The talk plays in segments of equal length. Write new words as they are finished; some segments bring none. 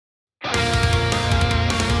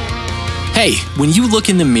Hey, when you look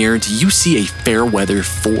in the mirror, do you see a fair weather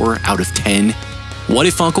 4 out of 10? What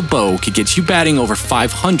if Uncle Bo could get you batting over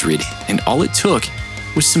 500 and all it took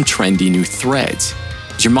was some trendy new threads?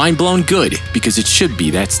 Is your mind blown? Good, because it should be.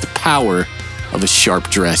 That's the power of a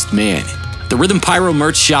sharp-dressed man. The Rhythm Pyro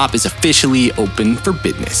merch shop is officially open for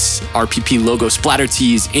business. RPP logo splatter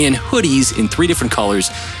tees and hoodies in 3 different colors,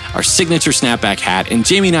 our signature snapback hat, and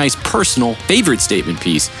Jamie and I's personal favorite statement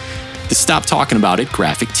piece, the Stop Talking About It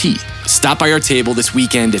graphic tee. Stop by our table this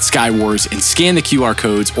weekend at Sky Wars and scan the QR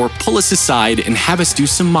codes or pull us aside and have us do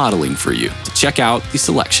some modeling for you to check out the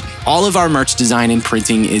selection. All of our merch design and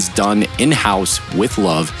printing is done in-house with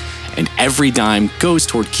love, and every dime goes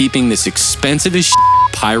toward keeping this expensive as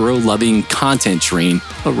pyro-loving content train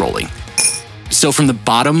a-rolling. So from the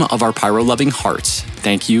bottom of our pyro-loving hearts,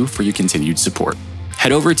 thank you for your continued support.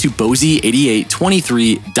 Head over to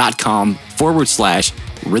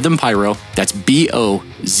bozie8823.com/Rhythm Pyro. That's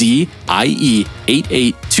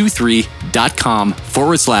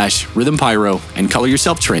BOZIE8823.com/Rhythm Pyro and color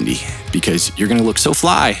yourself trendy, because you're going to look so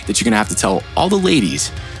fly that you're going to have to tell all the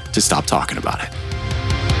ladies to stop talking about it.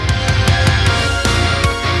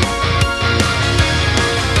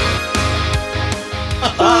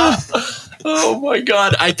 Oh my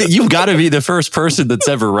God. I think you've got to be the first person that's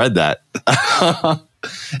ever read that.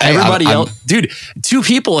 Everybody else, dude, 2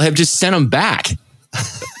 people have just sent them back.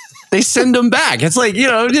 They send them back. It's like,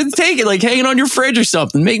 just take it, like hanging on your fridge or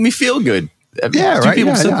something. Make me feel good. Yeah, right.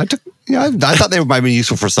 I thought they might be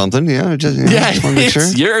useful for something. Yeah, just want to make sure.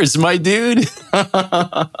 It's yours, my dude.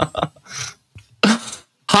 Hi,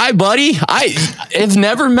 buddy. I have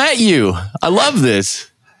never met you. I love this.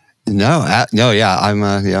 No, yeah.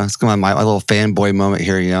 It's my little fanboy moment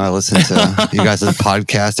here. I listen to you guys'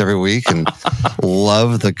 podcast every week and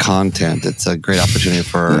love the content. It's a great opportunity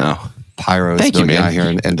for pyros to get out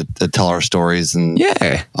here and to tell our stories. And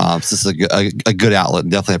this is a good outlet.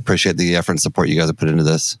 Definitely appreciate the effort and support you guys have put into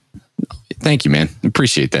this. Thank you, man.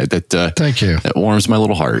 Appreciate that. Thank you. That warms my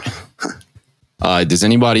little heart. Does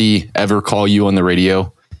anybody ever call you on the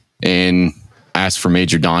radio and ask for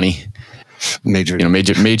Major Donnie? Major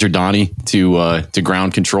Donnie to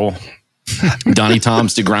ground control. Donnie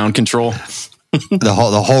Toms to ground control.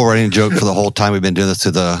 The whole running joke for the whole time we've been doing this to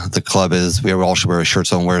the club is we all should wear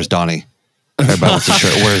shirts on "Where's Donnie?" Everybody wants a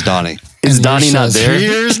shirt. Where's Donnie? Is Donnie not there?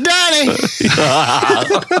 Here's Donnie.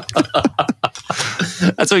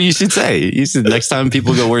 That's what you should say. You should, next time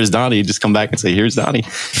people go, "Where's Donnie?" just come back and say, "Here's Donnie."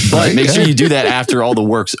 But make sure you do that after all the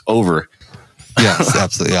work's over. Yes,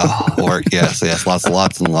 absolutely. Yeah, work. Yes. Lots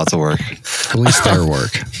and lots of work. At least their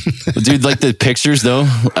work, dude. Like the pictures, though.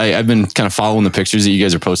 I've been kind of following the pictures that you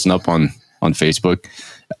guys are posting up on Facebook.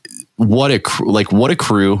 What a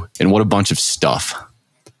crew and what a bunch of stuff.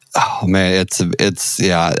 Oh man, it's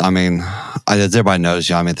yeah. I mean, as everybody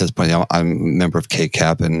knows, at this point, I'm a member of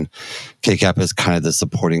KCAP, and KCAP is kind of the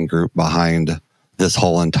supporting group behind this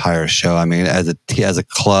whole entire show. I mean, as a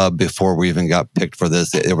club, before we even got picked for this,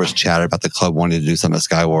 there was chatter about the club wanting to do something at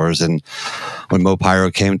Sky Wars. And when Mo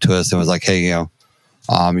Pyro came to us and was like, "Hey, you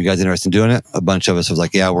guys interested in doing it?" A bunch of us was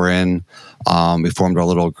like, "Yeah, we're in." We formed our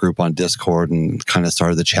little group on Discord and kind of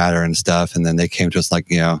started the chatter and stuff. And then they came to us like,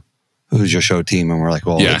 "Who's your show team?" And we're like,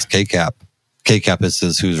 "Well, it's KCAP. KCAP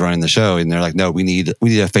is who's running the show." And they're like, "No, we need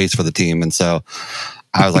a face for the team." And so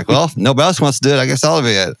I was like, "Well, nobody else wants to do it. I guess I'll be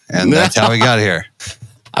it." And that's how we got here.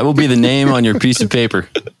 I will be the name on your piece of paper.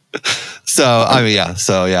 I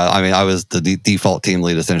was the default team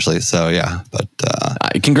lead essentially. So yeah, but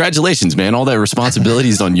congratulations, man! All that responsibility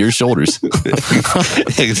is on your shoulders.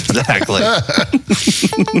 Exactly.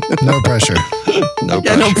 No pressure. No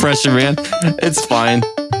pressure, man. It's fine.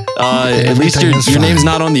 At least your name's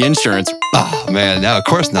not on the insurance. Oh man, no, of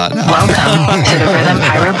course not. No. Welcome to the Rhythm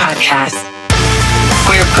Pyro Podcast,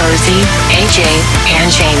 where Bozie, AJ,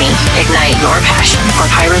 and Jamie ignite your passion for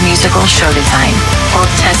pyro musical show design while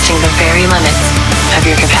testing the very limits of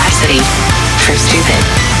your capacity for stupid.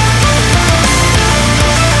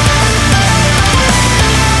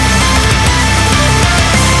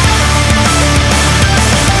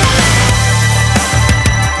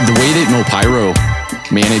 The way that Mo Pyro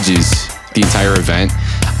manages the entire event,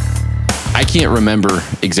 I can't remember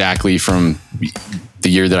exactly from the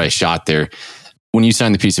year that I shot there. When you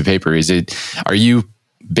sign the piece of paper, are you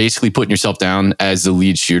basically putting yourself down as the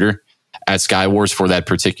lead shooter at Sky Wars for that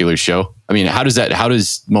particular show? I mean, how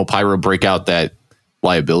does Mo Pyro break out that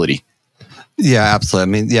liability? Yeah, absolutely.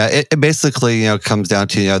 I mean, yeah, it basically, comes down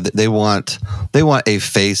to, they want a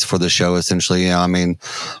face for the show essentially.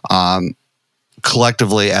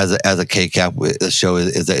 Collectively as a KCAP, the show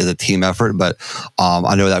is a team effort, but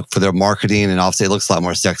I know that for their marketing and obviously it looks a lot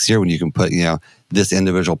more sexier when you can put, this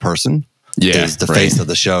individual person is the face of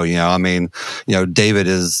the show. I mean, David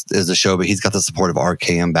is the show, but he's got the support of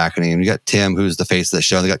RKM backing him. You got Tim, who's the face of the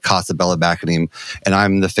show. They got Casabella backing him, and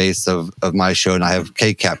I'm the face of my show, and I have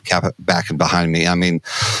KCAP backing behind me. I mean,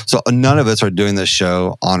 so none of us are doing this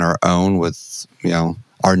show on our own with,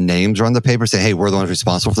 our names are on the paper saying, hey, we're the ones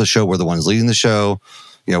responsible for the show. We're the ones leading the show.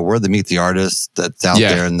 We're the Meet the Artist that's out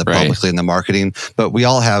there in the publicly in the marketing, but we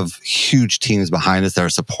all have huge teams behind us that are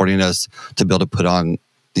supporting us to be able to put on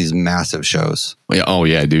these massive shows. Oh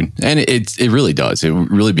yeah, dude. And it really does. It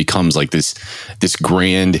really becomes like this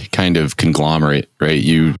grand kind of conglomerate, right?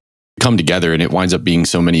 You come together and it winds up being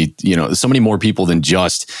so many more people than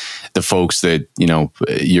just the folks that,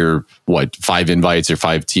 your 5 invites or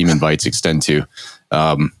 5 team invites extend to.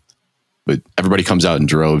 But everybody comes out in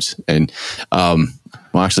droves. And,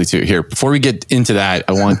 well, actually, here, before we get into that,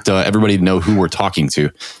 I want everybody to know who we're talking to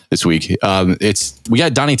this week. We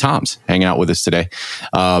got Donnie Toms hanging out with us today.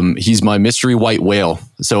 He's my mystery white whale.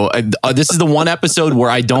 So this is the one episode where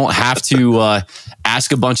I don't have to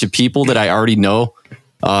ask a bunch of people that I already know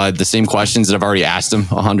the same questions that I've already asked them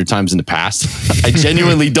 100 times in the past. I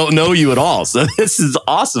genuinely don't know you at all. So this is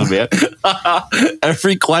awesome, man.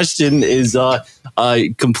 Every question is a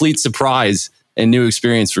complete surprise and new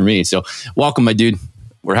experience for me. So welcome, my dude.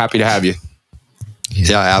 We're happy to have you.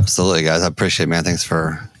 Yeah, absolutely, guys. I appreciate it, man. Thanks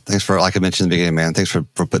for like I mentioned in the beginning, man. Thanks for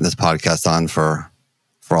putting this podcast on for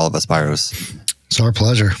all of us pyros. It's our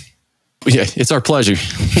pleasure. Yeah, it's our pleasure.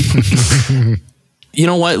 You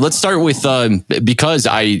know what? Let's start with because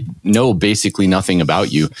I know basically nothing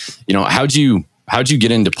about you. How'd you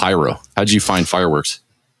get into pyro? How'd you find fireworks?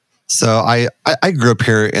 So I grew up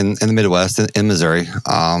here in the Midwest in Missouri.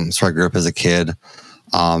 So I grew up as a kid.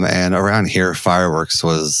 And around here, fireworks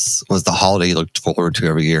was the holiday you looked forward to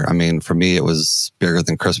every year. I mean, for me, it was bigger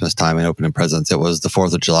than Christmas time and opening presents. It was the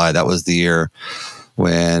 4th of July. That was the year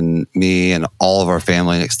when me and all of our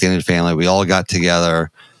family and extended family, we all got together.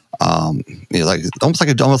 Like almost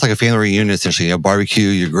like a family reunion, essentially. Barbecue,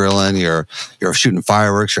 you're grilling, you're shooting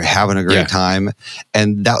fireworks, you're having a great time,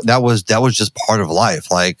 and that was just part of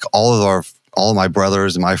life. Like all of my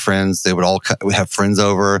brothers and my friends, we have friends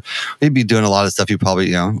over. We'd be doing a lot of stuff you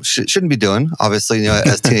probably shouldn't be doing. Obviously,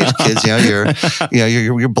 as teenage kids,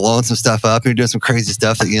 you're blowing some stuff up. You're doing some crazy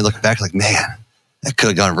stuff that you look back like, man, that could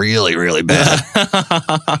have gone really, really bad.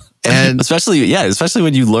 And especially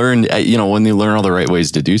when you learn, when you learn all the right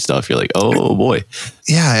ways to do stuff, you're like, oh boy.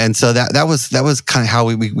 Yeah. And so that was kind of how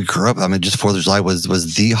we grew up. I mean, just 4th of July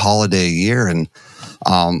was the holiday year. And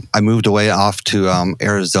I moved away off to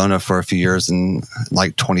Arizona for a few years in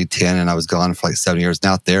like 2010, and I was gone for like 7 years.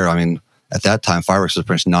 Now there, I mean, at that time, fireworks was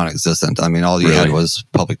pretty much non-existent. I mean, all you had was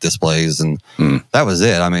public displays, and that was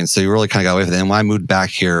it. I mean, so you really kind of got away from it. And when I moved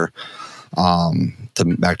back here,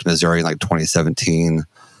 back to Missouri in like 2017,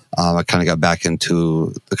 I kind of got back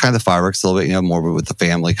into the kind of fireworks a little bit, more with the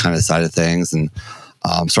family kind of side of things, and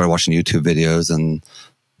started watching YouTube videos and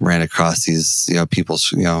ran across these, people,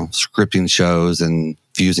 scripting shows and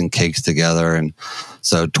fusing cakes together. And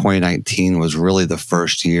so 2019 was really the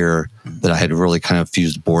first year that I had really kind of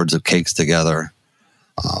fused boards of cakes together,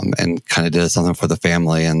 and kind of did something for the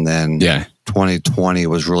family. And then 2020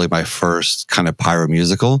 was really my first kind of pyro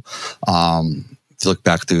musical. If you look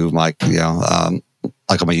back through like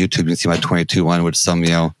on my YouTube, you can see my 22 one with some,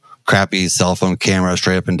 crappy cell phone camera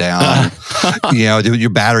straight up and down.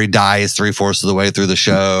 Your battery dies 3/4 of the way through the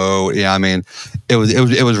show. Yeah, I mean, it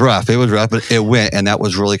was rough. It was rough, but it went, and that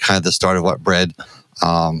was really kind of the start of what bred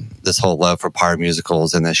this whole love for pyro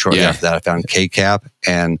musicals. And then shortly after that, I found KCAP,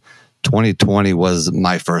 and 2020 was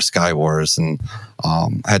my first Sky Wars, and I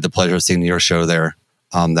had the pleasure of seeing your show there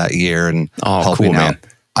that year and helping out.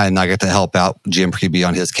 And I got to help out Jim Preby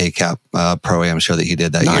on his KCAP Pro-Am show that he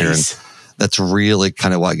did that year. And that's really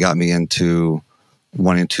kind of what got me into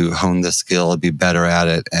wanting to hone this skill and be better at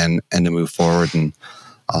it and to move forward. And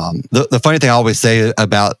the funny thing I always say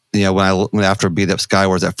about, when after I beat up Sky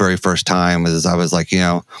Wars that very first time is I was like,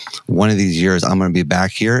 one of these years I'm going to be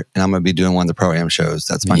back here and I'm going to be doing one of the Pro-Am shows.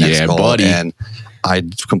 That's my next goal. Buddy. And I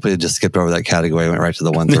completely just skipped over that category. Went right to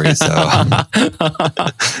the 1-3. So,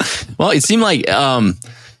 well, it seemed like,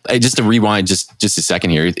 just to rewind just a second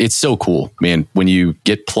here. It's so cool, man. When you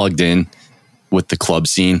get plugged in with the club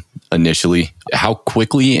scene initially, how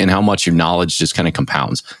quickly and how much your knowledge just kind of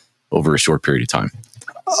compounds over a short period of time.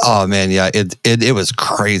 Oh man, yeah, it was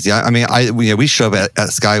crazy. I mean, we showed up at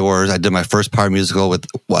Sky Wars. I did my first pyro musical with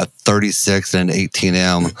 36 and an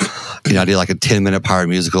 18M. I did like a 10-minute pyro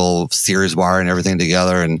musical, series wire and everything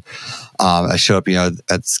together, and I show up,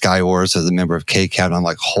 at Sky Wars as a member of KCAP, and I'm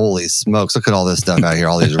like, holy smokes, look at all this stuff out here,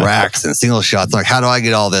 all these racks and single shots. Like, how do I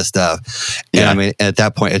get all this stuff? And I mean, at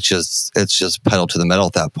that point, it's just pedal to the metal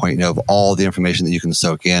at that point, of all the information that you can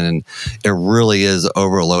soak in. And it really is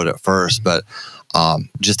overload at first, but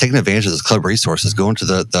just taking advantage of those club resources, going to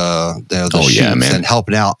the shoots and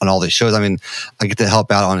helping out on all these shows. I mean, I get to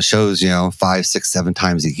help out on shows, 5, 6, 7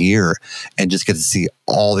 times a year, and just get to see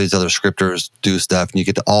all these other scripters do stuff, and you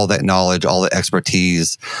get to all that knowledge, all the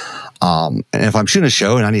expertise. And if I'm shooting a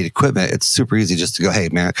show and I need equipment, it's super easy just to go, hey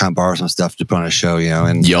man, I kind of borrow some stuff to put on a show,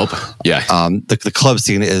 and the club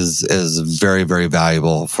scene is very, very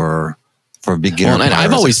valuable for beginner. Well, and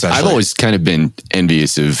I've always kind of been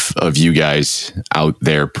envious of you guys out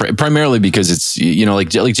there, primarily because it's, like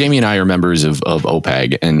Jamie and I are members of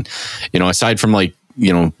OPAG, and aside from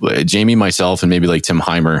Jamie, myself, and maybe like Tim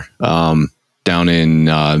Heimer down in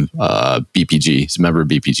BPG, he's a member of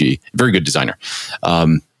BPG, very good designer.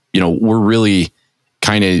 We're really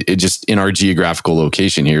kind of just in our geographical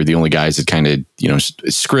location here, the only guys that kind of,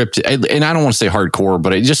 script, and I don't want to say hardcore,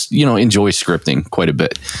 but I just, enjoy scripting quite a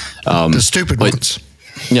bit. The stupid ones.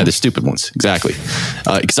 Yeah, the stupid ones. Exactly.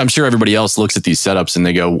 Because I'm sure everybody else looks at these setups and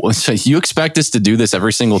they go, well, so you expect us to do this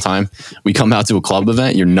every single time we come out to a club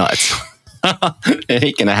event? You're nuts. It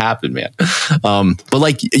ain't going to happen, man.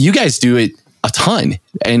 But you guys do it a ton.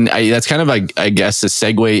 And that's kind of, I guess, a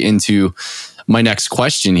segue into my next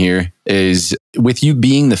question here is, with you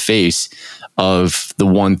being the face of the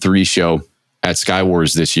 1-3 show at Sky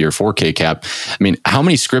Wars this year for KCAP, I mean, how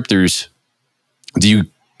many scripters do you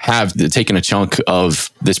have taken a chunk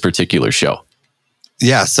of this particular show?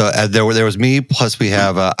 Yeah, so there was me, plus we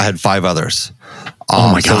have I had 5 others.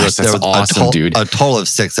 Oh my gosh, that's awesome, dude! A total of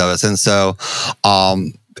 6 of us, and so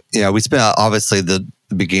we spent obviously the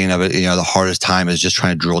beginning of it. The hardest time is just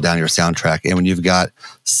trying to drill down your soundtrack, and when you've got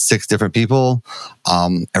 6 different people,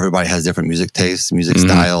 everybody has different music tastes, music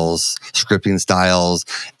styles, scripting styles.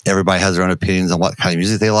 Everybody has their own opinions on what kind of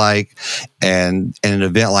music they like, and in an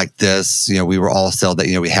event like this, we were all settled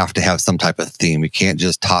that we have to have some type of theme. We can't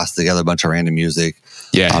just toss together a bunch of random music.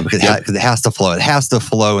 Yeah, because it has to flow. It has to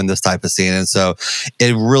flow in this type of scene, and so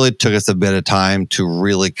it really took us a bit of time to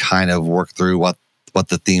really kind of work through what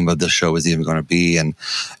the theme of the show was even going to be, and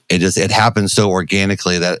it happened so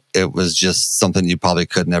organically that it was just something you probably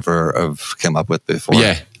could never have come up with before.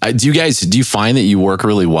 Yeah, do you find that you work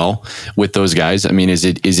really well with those guys? I mean, is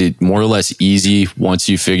it more or less easy once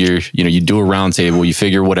you figure, you do a round table, you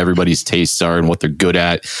figure what everybody's tastes are and what they're good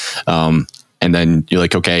at, and then you're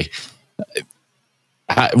like, okay.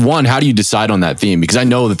 One, how do you decide on that theme? Because I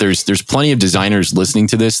know that there's plenty of designers listening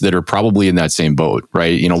to this that are probably in that same boat,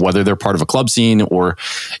 right? Whether they're part of a club scene or,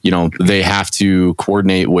 they have to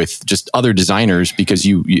coordinate with just other designers because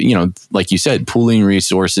you like you said, pooling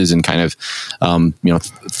resources and kind of,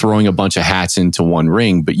 throwing a bunch of hats into one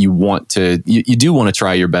ring, but you do want to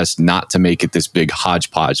try your best not to make it this big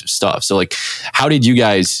hodgepodge of stuff. So how'd you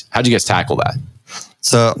guys tackle that?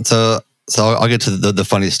 So I'll get to the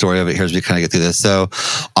funny story of it here as we kind of get through this. So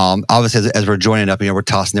obviously as we're joining up, we're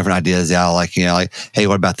tossing different ideas out, like, hey,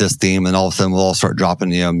 what about this theme? And all of a sudden we'll all start dropping,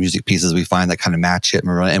 music pieces we find that kind of match it,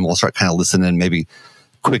 and we'll start kind of listening and maybe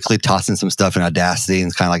quickly tossing some stuff in Audacity, and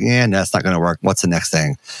it's kind of like, no, that's not going to work. What's the next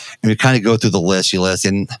thing? And we kind of go through the list,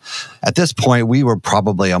 and at this point we were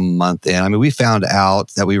probably a month in. I mean, we found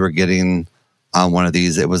out that we were getting on one of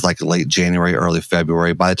these. It was like late January, early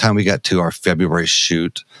February. By the time we got to our February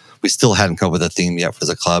shoot, we still hadn't come up with a theme yet for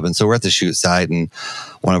the club. And so we're at the shoot site, and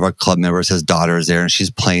one of our club members, his daughter, is there, and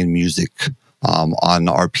she's playing music on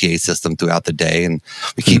our PA system throughout the day. And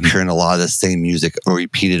we keep hearing a lot of the same music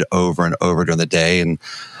repeated over and over during the day. And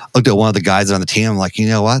I looked at one of the guys on the team, I'm like, you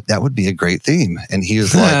know what? That would be a great theme. And he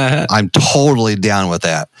was like, I'm totally down with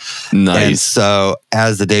that. Nice. And so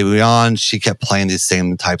as the day went on, she kept playing these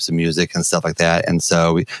same types of music and stuff like that. And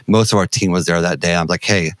so most of our team was there that day. I was like,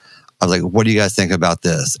 hey, what do you guys think about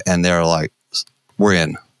this? And they're like, we're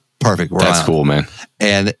in. Perfect. That's cool, man.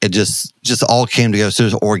 And it just all came together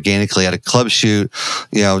so organically at a club shoot.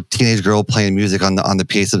 Teenage girl playing music on the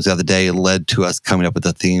PA systems the other day led to us coming up with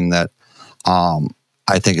a theme that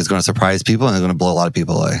I think is going to surprise people and is going to blow a lot of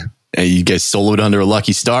people away. Hey, you guys soloed under a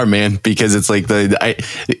lucky star, man, because it's like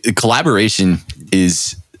the collaboration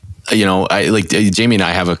is, Jamie and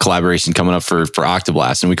I have a collaboration coming up for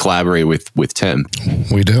Octoblast, and we collaborate with Tim.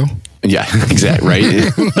 We do? Yeah, exactly.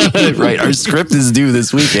 Right. Right. Our script is due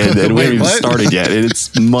this weekend and we haven't even started yet.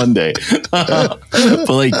 It's Monday. But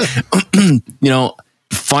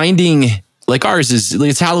finding ours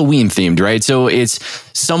it's Halloween themed, right? So it's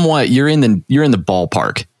somewhat, you're in the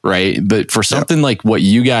ballpark, right? But for something like what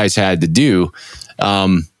you guys had to do,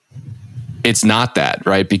 it's not that,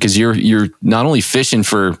 right? Because you're not only fishing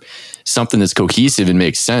for something that's cohesive and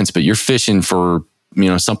makes sense, but you're fishing for,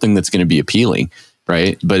 something that's going to be appealing,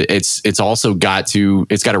 right? But it's also got to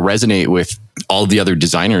resonate with all the other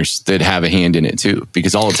designers that have a hand in it too,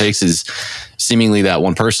 because all it takes is seemingly that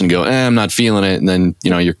one person go, I'm not feeling it. And then,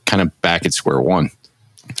 you're kind of back at square one.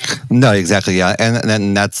 No, exactly. Yeah. And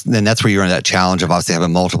then that's where you're in that challenge of obviously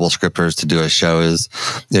having multiple scripters to do a show is,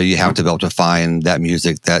 you have to be able to find that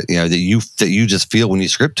music that, that you just feel when you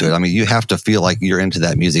script to it. I mean, you have to feel like you're into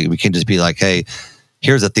that music. We can't just be like, hey,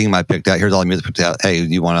 here's a theme I picked out. Here's all the music I picked out. Hey,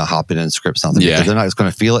 you want to hop in and script something? Yeah. Because they're not just going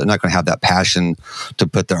to feel it. They're not going to have that passion to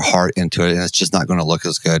put their heart into it. And it's just not going to look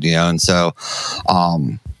as good, And so,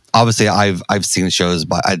 obviously I'd seen shows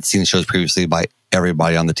previously by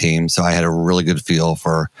everybody on the team. So I had a really good feel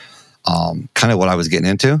for kind of what I was getting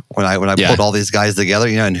into when I pulled all these guys together,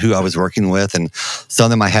 and who I was working with, and some of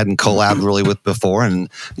them I hadn't collabed really with before, and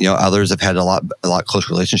others have had a lot close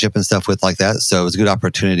relationship and stuff with like that. So it was a good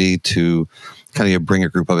opportunity to kind of bring a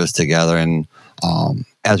group of us together, and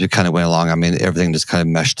as we kind of went along, I mean, everything just kind of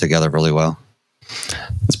meshed together really well.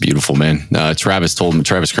 It's beautiful, man. Travis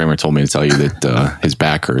Kramer told me to tell you that his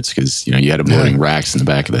back hurts because you had him loading racks in the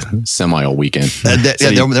back of the semi all weekend.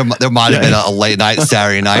 There might have been a late night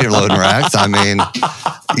Saturday night loading racks. I mean,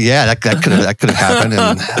 that could have happened.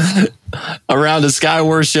 And around a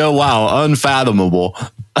Skywars show, wow, unfathomable.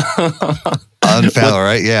 Unfathomable,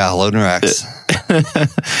 right? Yeah, loading racks.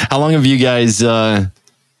 How long have you guys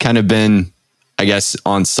kind of been, I guess,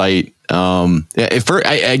 on site?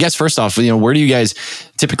 I guess first off, where do you guys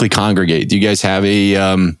typically congregate? Do you guys have a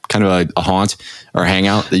kind of a haunt or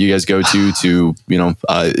hangout that you guys go to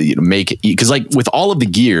make? Because like with all of the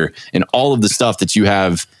gear and all of the stuff that you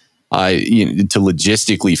have to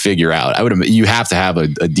logistically figure out, you have to have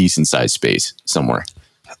a decent sized space somewhere.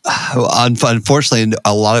 Unfortunately,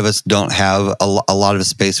 a lot of us don't have a lot of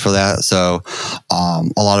space for that. So a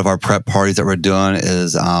lot of our prep parties that we're doing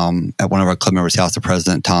is at one of our club members' house, the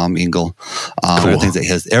president, Tom Engel. Cool. Everything's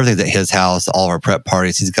at his house, all of our prep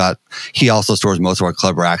parties. He also stores most of our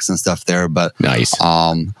club racks and stuff there. But nice.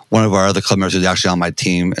 One of our other club members who's actually on my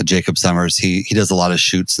team, Jacob Summers, he does a lot of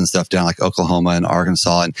shoots and stuff down like Oklahoma and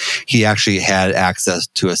Arkansas. And he actually had access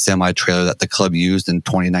to a semi-trailer that the club used in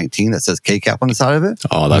 2019 that says KCAP on the side of it.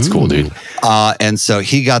 Oh, that's cool, dude. And so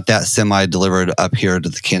he got that semi delivered up here to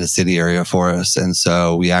the Kansas City area for us. And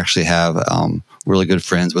so we actually have really good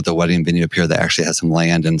friends with the wedding venue up here that actually has some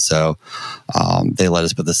land. And so they let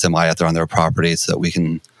us put the semi out there on their property so that we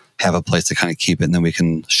can have a place to kind of keep it. And then we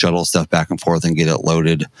can shuttle stuff back and forth and get it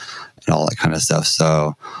loaded and all that kind of stuff.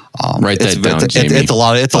 So write that down, Jamie. It's a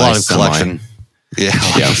lot of collection. Yeah.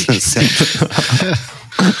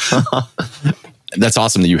 That's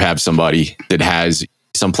awesome that you have somebody that has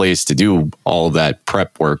some place to do all of that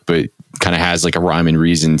prep work, but kind of has like a rhyme and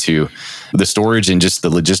reason to the storage and just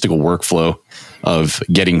the logistical workflow of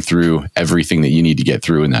getting through everything that you need to get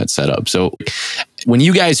through in that setup. So when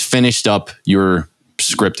you guys finished up your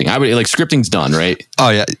scripting, scripting's done, right? Oh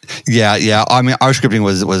yeah. I mean, our scripting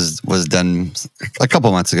was done a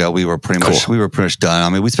couple months ago. We were pretty much done. I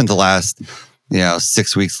mean, we spent the last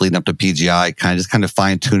 6 weeks leading up to PGI, kind of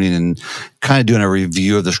fine tuning and kind of doing a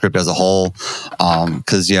review of the script as a whole.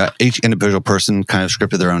 Because each individual person kind of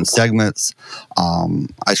scripted their own segments. I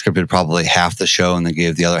scripted probably half the show and then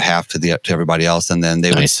gave the other half to everybody else, and then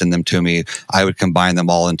they would send them to me. I would combine them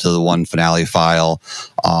all into the one finale file.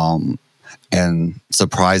 And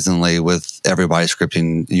surprisingly, with everybody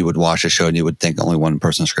scripting, you would watch a show and you would think only one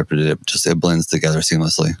person scripted it. It blends together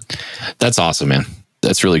seamlessly. That's awesome, man.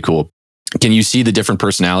 That's really cool. Can you see the different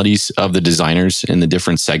personalities of the designers in the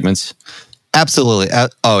different segments? Absolutely.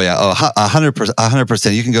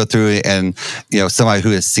 100%. You can go through it and, somebody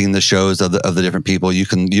who has seen the shows of the different people, you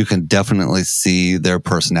can definitely see their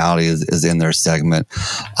personality is in their segment.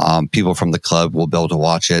 People from the club will be able to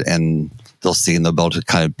watch it and they'll see and they'll be able to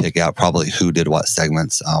kind of pick out probably who did what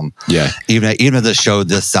segments. Even at the show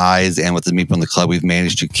this size and with the people in the club, we've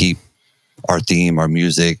managed to keep our theme, our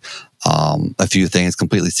music, a few things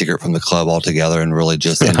completely secret from the club altogether and really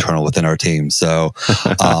just internal within our team. So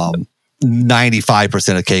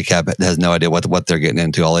 95% of KCAP has no idea what they're getting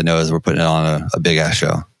into. All they know is we're putting it on a big ass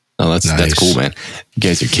show. Oh, that's cool, man. You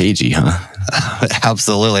guys are cagey, huh?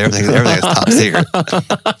 Absolutely. Everything is top secret.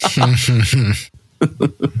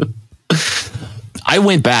 I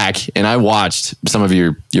went back and I watched some of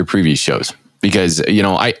your previous shows. Because,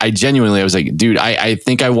 I genuinely, I was like, dude, I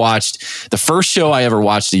think I watched the first show I ever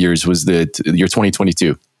watched of yours was your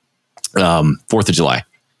 2022, 4th of July.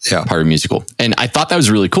 Yeah. Pirate Musical. And I thought that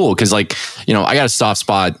was really cool because I got a soft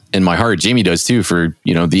spot in my heart. Jamie does too for,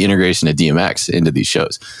 the integration of DMX into these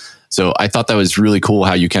shows. So I thought that was really cool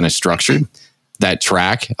how you kind of structured that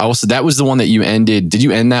track. Also, that was the one that you ended. Did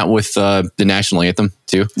you end that with the national anthem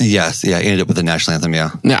too? Yes. Yeah. Ended up with the national anthem. Yeah.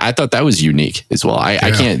 Yeah. I thought that was unique as well.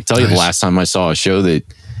 I can't tell you the last time I saw a show that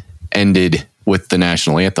ended with the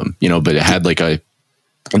national anthem, but it had like an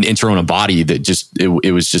intro and a body that just,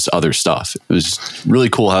 it was just other stuff. It was really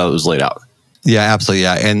cool how it was laid out. Yeah, absolutely.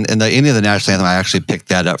 Yeah. And the ending of the national anthem, I actually picked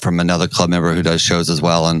that up from another club member who does shows as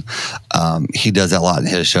well. And he does that a lot in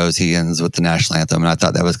his shows. He ends with the national anthem. And I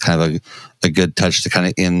thought that was kind of a good touch to kind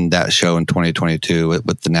of end that show in 2022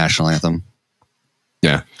 with the national anthem.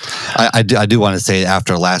 Yeah. I do want to say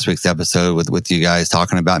after last week's episode with you guys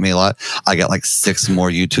talking about me a lot, I got like 6 more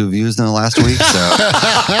YouTube views than the last week. So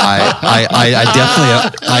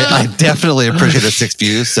I definitely appreciate the 6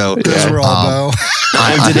 views. So those were all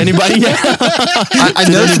did anybody did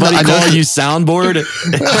anybody call you soundboard?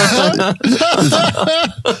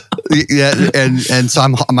 Yeah, and so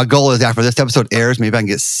my goal is after this episode airs, maybe I can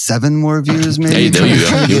get 7 more views. Maybe hey, there you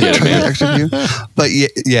go. You get it, man. Extra view. But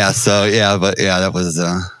that was.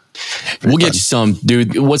 We'll get you some,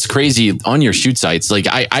 dude. What's crazy on your shoot sites? Like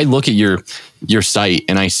I look at your site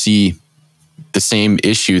and I see the same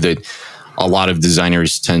issue that a lot of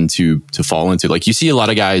designers tend to fall into. Like you see a lot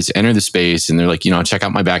of guys enter the space and they're like, check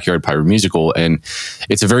out my backyard pyro musical, and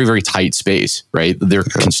it's a very, very tight space, right? They're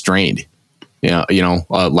constrained,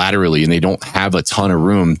 laterally, and they don't have a ton of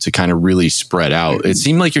room to kind of really spread out. It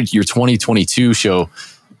seemed like your 2022 show,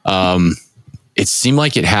 it seemed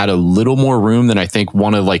like it had a little more room than I think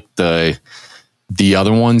one of like the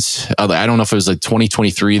other ones. I don't know if it was like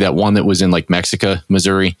 2023, that one that was in like Mexico,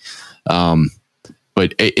 Missouri.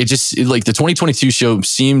 But it just like the 2022 show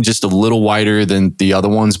seemed just a little wider than the other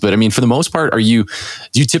ones. But I mean, for the most part, do you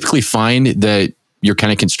typically find that you're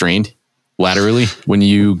kind of constrained laterally when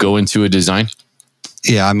you go into a design?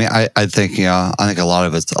 Yeah, I mean, I think a lot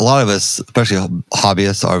of us, especially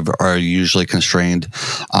hobbyists, are usually constrained.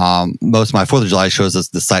 Most of my 4th of July shows is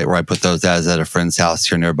the site where I put those at a friend's house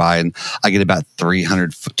here nearby, and I get about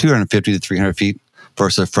 250 to 300 feet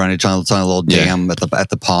versus frontage on a little dam at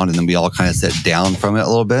the pond, and then we all kind of sit down from it a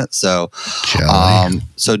little bit. So,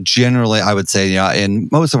 so generally, I would say, in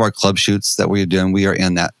most of our club shoots that we're doing, we are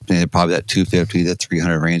in that probably that 250 to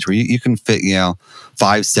 300 range, where you can fit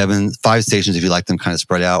 5 stations if you like them kind of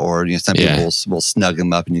spread out, or some people will snug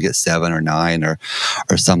them up and you get 7 or 9 or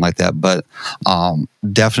something like that. But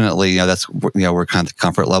definitely, that's where kind of the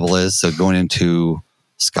comfort level is. So going into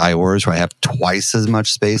Skywars, where I have twice as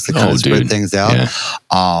much space to kind of spread things out,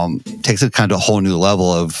 takes it kind of a whole new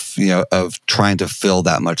level of trying to fill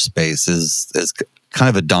that much space is kind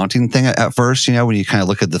of a daunting thing at first, when you kind of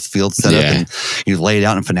look at the field setup and you lay it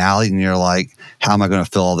out in finale and you're like, how am I going to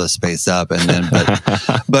fill all this space up? And then,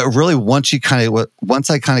 but really once I kind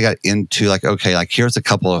of got into like, okay, like here's a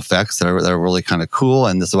couple of effects that are really kind of cool,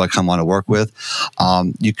 and this is what I kind of want to work with.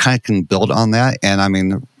 You kind of can build on that. And I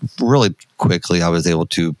mean, really quickly I was able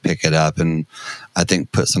to pick it up and I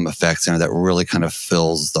think put some effects in it that really kind of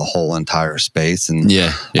fills the whole entire space. And do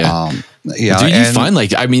you find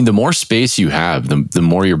the more space you have, the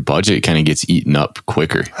more your budget kind of gets eaten up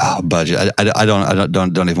quicker? Budget. I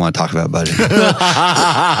don't even want to talk about budget.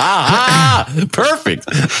 Perfect.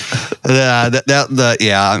 I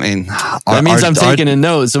mean, that means I'm taking a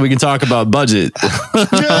note so we can talk about budget.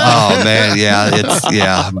 Oh man.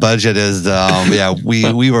 Yeah. Budget is,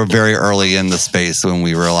 we were very early in the space when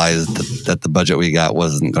we realized that the budget we got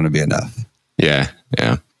wasn't going to be enough. Yeah.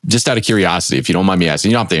 Just out of curiosity, if you don't mind me asking,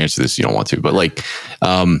 you don't have to answer this if you don't want to, but like,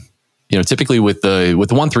 typically with the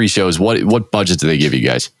 1-3 shows, what budget do they give you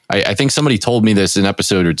guys? I think somebody told me this an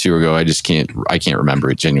episode or 2 ago. I can't remember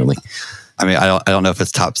it genuinely. I mean, I don't know if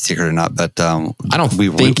it's top secret or not, but I don't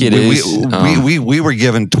think it is. We were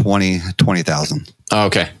given 20,000. Oh,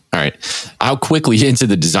 okay. All right. How quickly into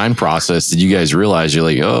the design process did you guys realize you're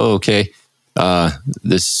like, oh, okay,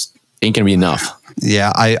 this ain't gonna be enough?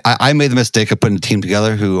 Yeah, I made the mistake of putting a team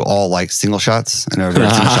together who all like single shots and are very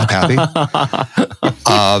single shot happy.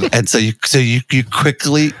 And so you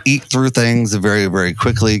quickly eat through things very, very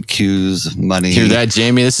quickly. Cues, money. Hear that,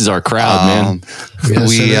 Jamie? This is our crowd, man.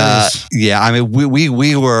 Yes, I mean, we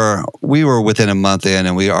were within a month in,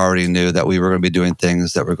 and we already knew that we were going to be doing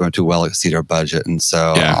things that were going to well exceed our budget. And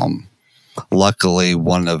so, luckily,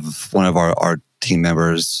 one of our team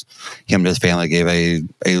members, him and his family, gave a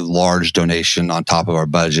large donation on top of our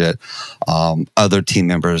budget. Other team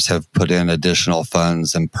members have put in additional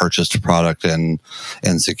funds and purchased product and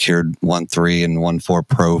secured 1.3 and 1.4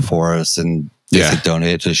 Pro for us, and basically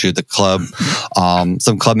donated to the shoot. The club,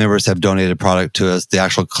 some club members have donated product to us.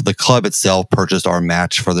 The club itself purchased our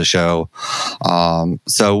match for the show.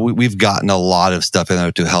 So we've gotten a lot of stuff in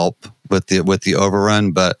there to help with the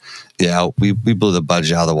overrun. But yeah, we blew the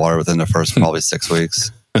budget out of the water within the first probably 6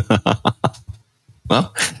 weeks.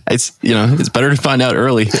 Well, it's better to find out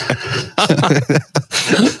early.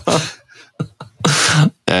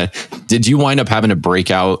 Did you wind up having to break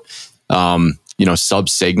out, sub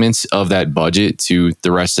segments of that budget to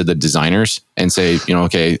the rest of the designers and say,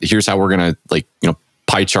 okay, here's how we're gonna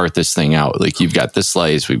pie chart this thing out. Like you've got this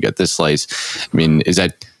slice, we've got this slice. I mean, is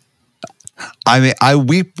that? I mean,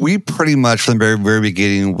 we pretty much from the very, very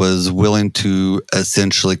beginning was willing to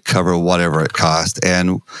essentially cover whatever it cost,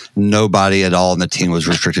 and nobody at all in the team was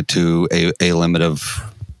restricted to a limit of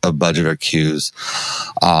budget or cues.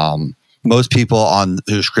 Most people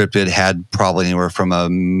who scripted had probably anywhere from a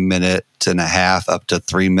minute and a half up to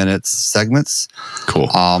 3 minutes segments. Cool.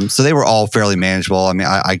 So they were all fairly manageable. I mean,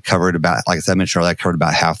 I covered about, like I mentioned earlier, I covered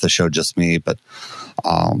about half the show, just me, but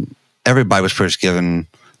everybody was pretty much given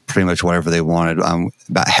pretty much whatever they wanted.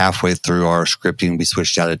 About halfway through our scripting, we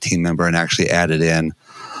switched out a team member and actually added in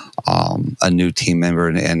a new team member.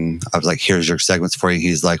 And I was like, here's your segments for you.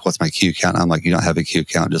 He's like, what's my cue count? And I'm like, you don't have a cue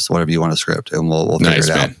count, just whatever you want to script, and we'll figure it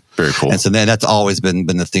out. Very cool. And so then that's always been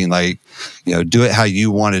the thing, like, do it how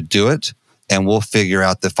you want to do it, and we'll figure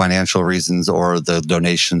out the financial reasons or the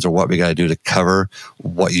donations or what we got to do to cover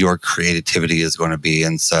what your creativity is going to be.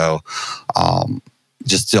 And so, then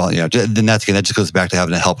that just goes back to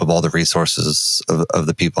having the help of all the resources of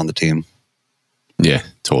the people on the team. Yeah,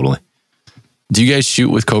 totally. Do you guys shoot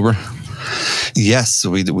with Cobra? Yes,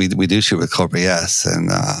 we do shoot with Cobra. Yes, and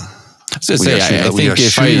we are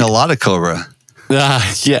shooting a lot of Cobra.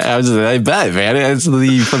 I bet, man.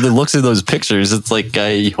 From the looks of those pictures, it's like,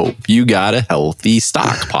 I hope you got a healthy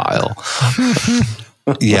stockpile.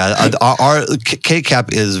 Yeah, our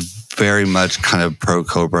KCAP is very much kind of pro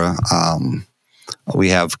Cobra. We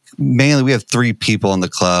have 3 people in the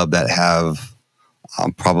club that have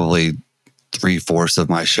probably 3/4 of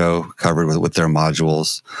my show covered with their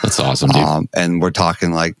modules. That's awesome, dude. And we're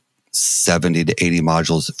talking like 70 to 80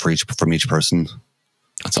 modules from each person.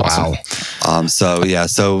 That's awesome. Wow.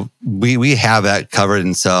 So we have that covered.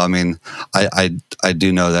 And so, I mean, I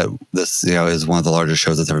do know that this, is one of the largest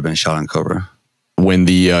shows that's ever been shot on Cobra. When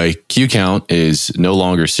the Q count is no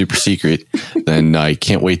longer super secret, then I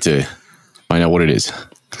can't wait to find out what it is.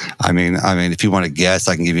 I mean, if you want to guess,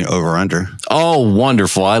 I can give you an over under. Oh,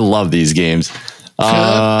 wonderful. I love these games.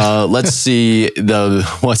 Let's see.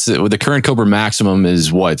 The current Cobra maximum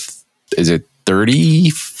is what? Is it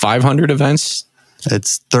 3,500 events?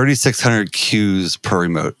 It's 3,600 cues per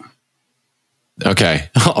remote. Okay.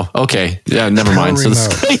 Oh, okay. Yeah, never mind. So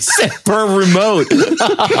per remote.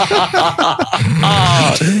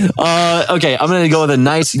 Okay, I'm going to go with a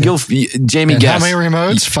nice. Jamie, guess. How many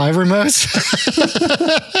remotes? 5 remotes.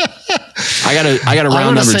 I got a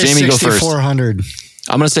round number. Jamie, go first. 400.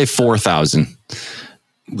 I'm going to say 4,000.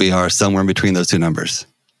 We are somewhere in between those two numbers.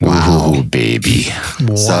 Wow, ooh, baby.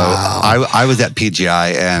 Wow. So I was at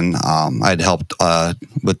PGI, and I'd helped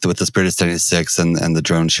with the Spirit 76 and the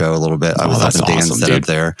drone show a little bit. I was helping Dan set up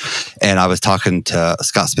there, and I was talking to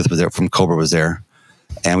Scott Smith was there from Cobra was there,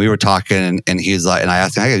 and we were talking, and he's like, and I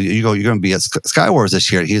asked him, hey, you're going to be at Sky Wars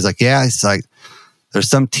this year? And he's like, yeah. He's like, there's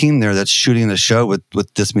some team there that's shooting a show with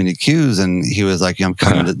this many cues, and he was like, I'm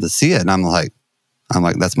coming to see it, and I'm like,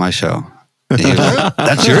 that's my show. And he was like,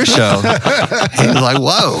 that's your show. He was like,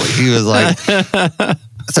 whoa. He was like,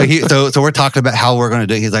 so we're talking about how we're going to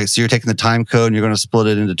do it. He's like, so you're taking the time code and you're going to split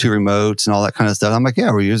it into 2 remotes and all that kind of stuff. I'm like,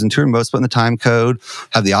 yeah, we're using 2 remotes, splitting the time code,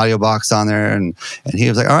 have the audio box on there. And he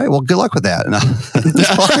was like, all right, well, good luck with that. And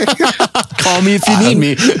call me if you need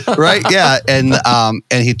me. Right. Yeah. And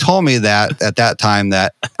he told me that at that time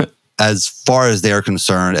that as far as they're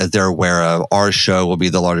concerned, as they're aware of, our show will be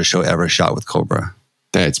the largest show ever shot with Cobra.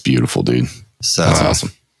 That's beautiful, dude. So that's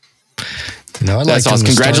awesome. No, that's awesome.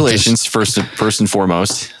 Congratulations, first and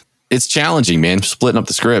foremost. It's challenging, man. Splitting up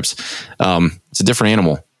the scripts. It's a different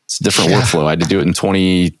animal. It's a different workflow. I had to do it in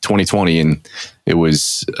 2020, and it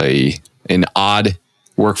was an odd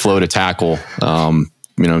workflow to tackle.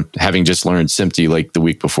 Having just learned SMPTE like the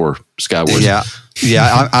week before Sky Wars. Yeah.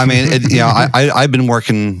 I mean, I've been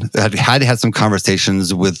working. Had some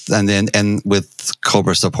conversations with with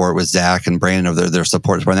Cobra support with Zach and Brandon of their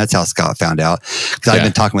support, and that's how Scott found out. Because I've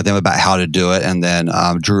been talking with them about how to do it, and then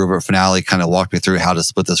Drew over at Finale kind of walked me through how to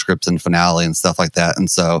split the scripts in Finale and stuff like that.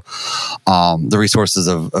 And so, the resources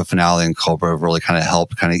of Finale and Cobra have really kind of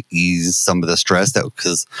helped kind of ease some of the stress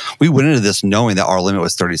because we went into this knowing that our limit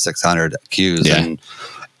was 3,600 cues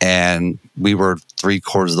and we were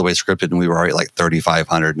 3/4 of the way scripted, and we were already like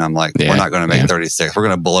 3,500. And I'm like, we're not going to make 36. We're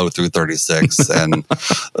going to blow through 36. And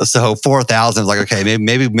so 4,000 is like, okay,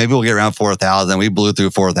 maybe we'll get around 4,000. We blew through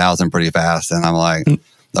 4,000 pretty fast, and I'm like,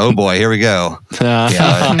 oh boy, here we go.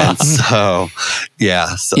 And so,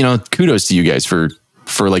 So, kudos to you guys for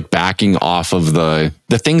like backing off of the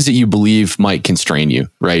things that you believe might constrain you,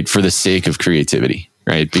 right? For the sake of creativity,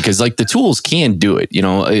 right? Because like the tools can do it,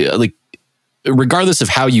 like regardless of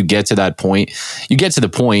how you get to that point, you get to the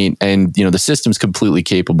point and, the system's completely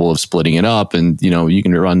capable of splitting it up, and, you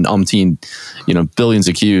can run umpteen, billions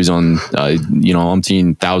of queues on,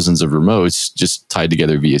 umpteen thousands of remotes just tied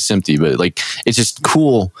together via SMPTE. But like, it's just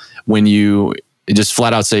cool when you just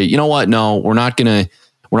flat out say, you know what? No, we're not going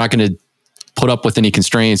to put up with any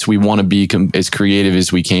constraints. We want to be as creative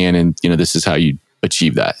as we can. And, this is how you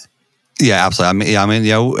achieve that. Yeah, absolutely.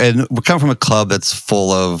 And we come from a club that's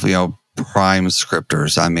full of, prime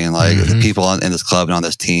scripters. I mean, like the people in this club and on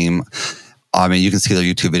this team, I mean, you can see their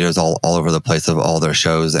YouTube videos all over the place of all their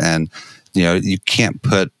shows. And, you can't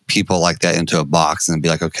put people like that into a box and be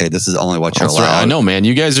like, okay, this is only what you're allowed. Right. I know, man.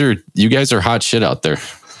 You guys are hot shit out there.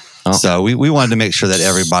 Oh. So we wanted to make sure that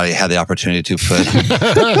everybody had the opportunity to put.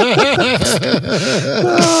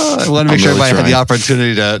 We wanted to make sure everybody had the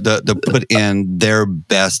opportunity to put in their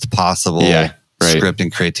best possible script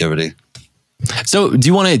and creativity. So, do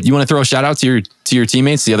you want to throw a shout out to your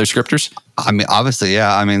teammates, the other scripters? I mean, obviously,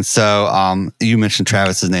 yeah. I mean, so you mentioned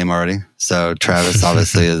Travis's name already. So Travis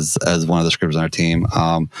obviously is one of the scripters on our team.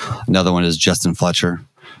 Another one is Justin Fletcher.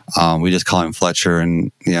 We just call him Fletcher,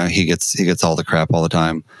 and he gets all the crap all the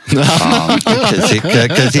time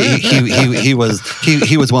because he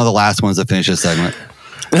was one of the last ones to finish his segment.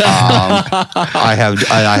 I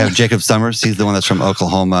have Jacob Summers. He's the one that's from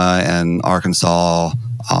Oklahoma and Arkansas.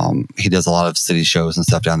 He does a lot of city shows and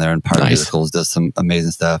stuff down there, and Pirate Musicals, does some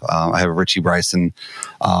amazing stuff. I have Richie Bryson,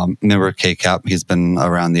 member of KCAP. He's been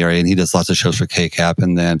around the area, and he does lots of shows for KCAP.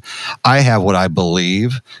 And then I have what I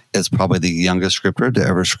believe is probably the youngest scripter to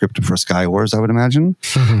ever script for Sky Wars, I would imagine.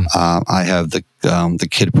 I have the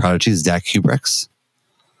kid prodigy, Zach Hubrex.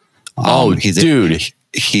 He's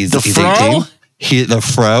the Fro? 18. The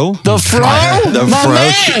Fro? The Fro?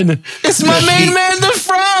 Man! It's my main man, the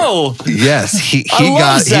Fro! Yes. He love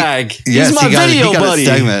got Zach. He's my video buddy. A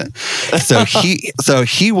segment. So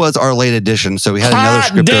he was our late addition. So we had another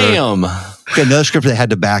scripter. Damn. We had another scripter that had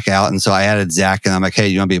to back out. And so I added Zach, and I'm like, hey,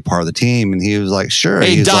 you want to be a part of the team? And he was like, sure.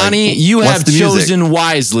 Hey, Donnie, you have chosen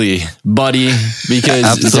wisely, buddy,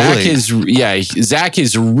 because Zach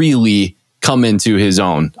has really come into his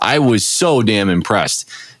own. I was so damn impressed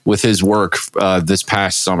with his work this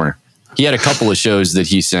past summer. He had a couple of shows that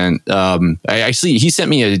he sent. He sent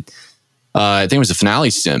me I think it was a finale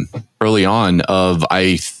sim early on of,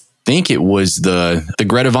 I think it was the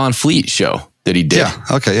Greta Von Fleet show that he did. Yeah.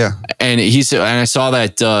 Okay. Yeah. And he said, and I saw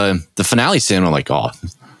that the finale sim. I'm like, oh,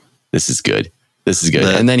 this is good. This is good.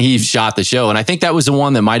 And then he shot the show, and I think that was the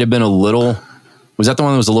one that might have been was that the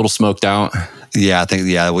one that was a little smoked out? Yeah, I think,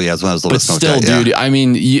 it's when I was a little bit smoked out. Dude, I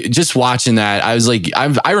mean, just watching that, I was like,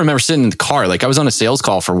 I remember sitting in the car, like I was on a sales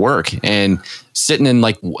call for work and sitting in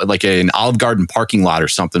like an Olive Garden parking lot or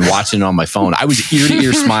something, watching it on my phone. I was ear to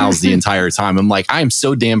ear smiles the entire time. I'm like, I am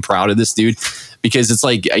so damn proud of this dude, because it's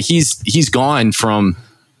like, he's gone from,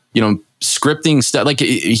 scripting stuff. Like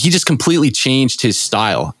he just completely changed his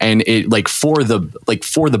style, and it for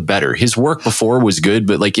the better. His work before was good,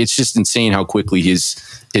 but like, it's just insane how quickly his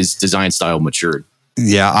design style matured.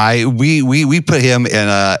 Yeah, we put him in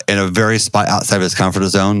a very spot outside of his comfort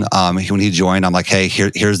zone. When he joined, I'm like, hey,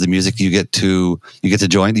 here's the music you get to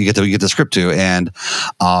join, you get to script to, and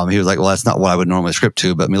he was like, well, that's not what I would normally script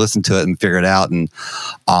to, but let me listen to it and figure it out. And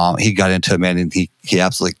he got into it, man, and he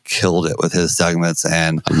absolutely killed it with his segments.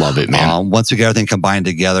 And I love it, man. Once we got everything combined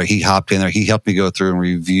together, he hopped in there. He helped me go through and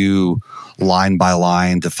review line by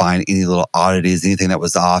line to find any little oddities, anything that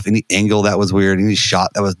was off, any angle that was weird, any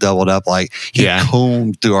shot that was doubled up. Like he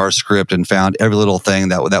combed through our script and found every little thing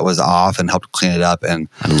that was off and helped clean it up. And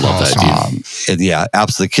I love that, dude.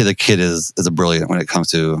 Absolutely. The kid is a brilliant when it comes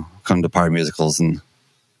to pirate musicals and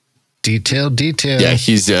detail. Yeah,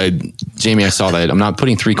 he's Jamie. I saw that. I'm not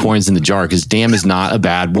putting 3 coins in the jar because damn is not a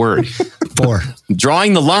bad word. 4.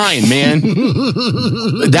 Drawing the line, man.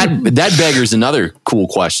 that beggars another cool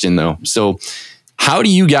question, though. So, how do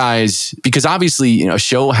you guys? Because obviously, a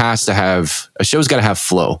show's got to have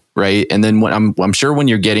flow, right? And then I'm sure when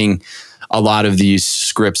you're getting a lot of these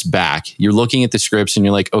scripts back, you're looking at the scripts and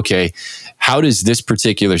you're like, okay, how does this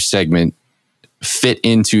particular segment fit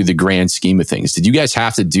into the grand scheme of things? Did you guys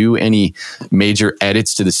have to do any major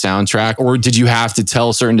edits to the soundtrack, or did you have to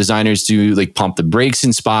tell certain designers to like pump the brakes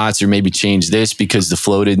in spots or maybe change this because the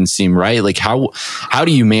flow didn't seem right? Like how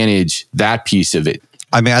do you manage that piece of it?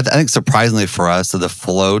 I mean, I think surprisingly for us, the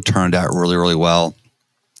flow turned out really, really well.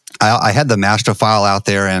 I had the master file out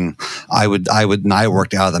there, and I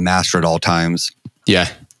worked out of the master at all times. Yeah.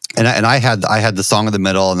 And I had the song in the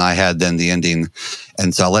middle, and I had then the ending,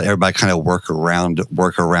 and so I let everybody kind of work around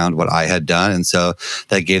what I had done, and so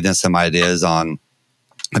that gave them some ideas on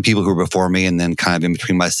the people who were before me, and then kind of in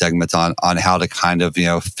between my segments on how to kind of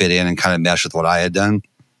fit in and kind of mesh with what I had done.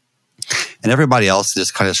 And everybody else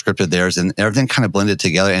just kind of scripted theirs, and everything kind of blended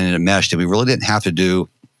together and it meshed. And we really didn't have to do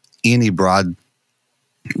any broad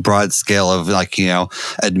scale of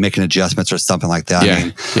making adjustments or something like that. Yeah. I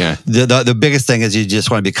mean, the biggest thing is you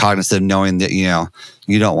just want to be cognizant of knowing that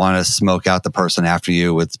you don't want to smoke out the person after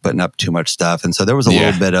you with putting up too much stuff. And so there was a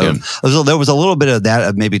little bit of there was a little bit of that,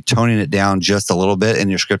 of maybe toning it down just a little bit in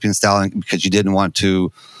your scripting style, because you didn't want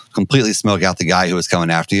to completely smoke out the guy who was coming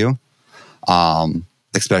after you.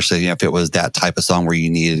 Especially if it was that type of song where you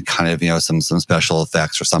needed kind of some special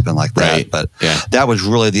effects or something like that. Right. But that was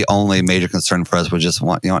really the only major concern for us, was just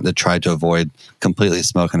wanting to try to avoid completely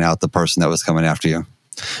smoking out the person that was coming after you.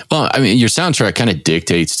 Well, I mean, your soundtrack kind of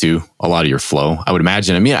dictates to a lot of your flow, I would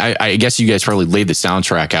imagine. I mean, I guess you guys probably laid the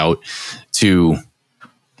soundtrack out to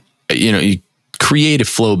you create a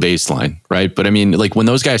flow baseline, right? But I mean, like when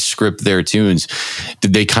those guys script their tunes,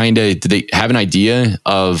 did they have an idea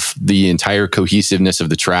of the entire cohesiveness of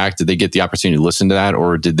the track? Did they get the opportunity to listen to that,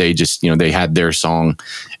 or did they just they had their song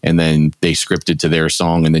and then they scripted to their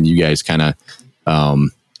song, and then you guys kind of I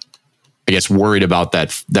guess worried about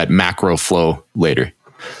that macro flow later?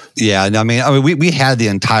 Yeah, I mean, we had the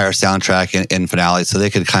entire soundtrack in finale, so they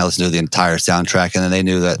could kind of listen to the entire soundtrack, and then they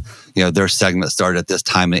knew that their segment started at this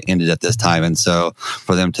time and it ended at this time, and so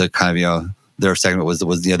for them to kind of their segment was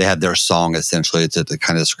they had their song essentially to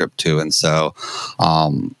kind of script to, and so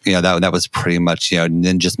that was pretty much and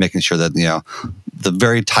then just making sure that the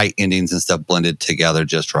very tight endings and stuff blended together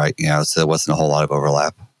just right, so there wasn't a whole lot of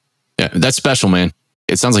overlap. Yeah, that's special, man.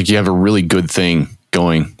 It sounds like you have a really good thing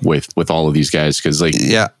going with all of these guys, because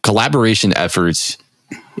collaboration efforts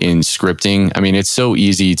in scripting, I mean, it's so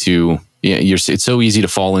easy to it's so easy to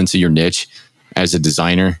fall into your niche as a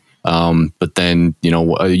designer, but then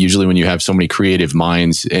usually when you have so many creative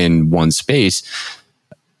minds in one space,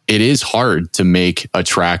 it is hard to make a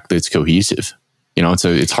track that's cohesive.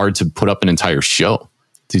 It's hard to put up an entire show.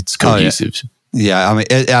 It's cohesive. Yeah, I mean,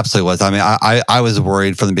 it absolutely was. I mean, I was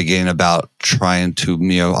worried from the beginning about trying to,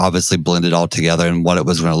 obviously blend it all together and what it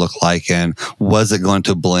was going to look like, and was it going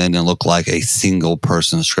to blend and look like a single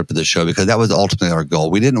person scripted the show, because that was ultimately our goal.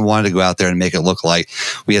 We didn't want to go out there and make it look like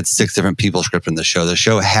we had 6 different people scripting the show. The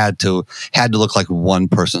show had to look like one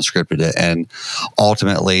person scripted it, and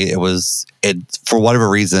ultimately it for whatever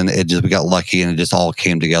reason, we got lucky and it just all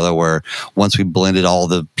came together, where once we blended all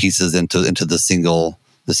the pieces into the single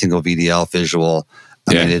VDL visual,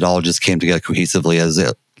 I mean, it all just came together cohesively, as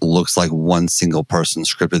it looks like one single person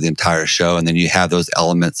scripted the entire show. And then you have those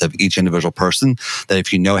elements of each individual person that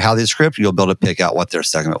if you know how they script, you'll be able to pick out what their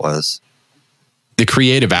segment was. The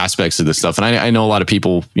creative aspects of this stuff. And I know a lot of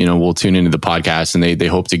people, will tune into the podcast and they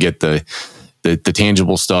hope to get the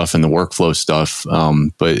tangible stuff and the workflow stuff.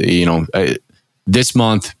 But this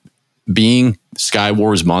month being Sky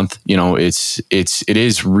Wars month, it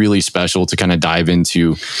is really special to kind of dive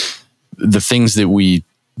into the things that we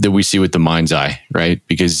see with the mind's eye, right?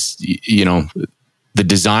 Because the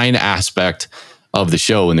design aspect of the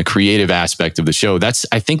show and the creative aspect of the show,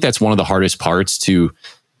 I think that's one of the hardest parts to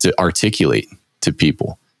articulate to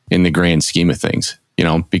people in the grand scheme of things,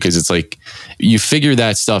 because it's like you figure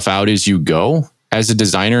that stuff out as you go as a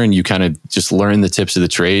designer, and you kind of just learn the tips of the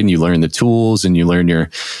trade, and you learn the tools, and you learn your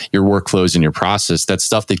workflows and your process. That's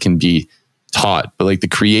stuff that can be taught, but like the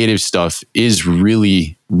creative stuff is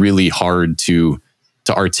really, really hard to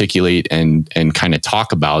articulate and kind of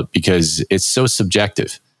talk about, because it's so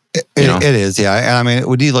subjective. It is, yeah. And I mean,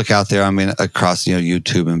 when you look out there, I mean, across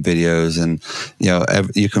YouTube and videos, and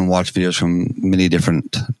you can watch videos from many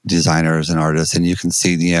different designers and artists, and you can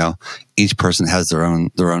see each person has their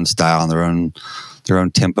own style and their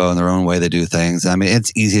own tempo and their own way they do things. I mean,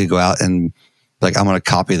 it's easy to go out and like, I'm going to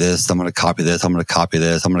copy this, I'm going to copy this, I'm going to copy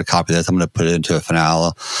this, I'm going to copy this, I'm going to put it into a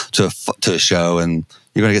finale to a show, and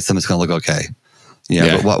you're going to get something that's going to look okay.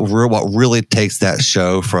 But what really takes that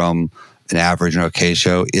show from an average and okay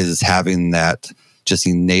show is having that just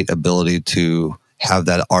innate ability to have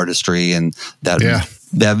that artistry and that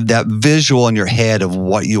that visual in your head of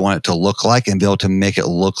what you want it to look like and be able to make it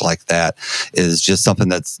look like that is just something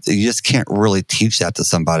that's, you just can't really teach that to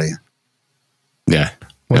somebody. Yeah.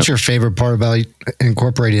 What's your favorite part about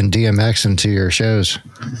incorporating DMX into your shows?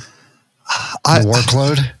 The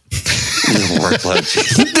workload?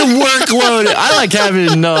 The workload. I like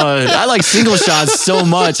having, I like single shots so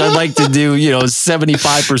much. I'd like to do,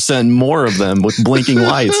 75% more of them with blinking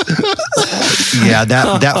lights. Yeah,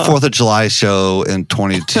 that 4th of July show in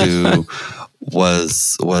 22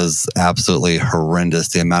 was absolutely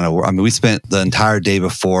horrendous. The amount of work. I mean, we spent the entire day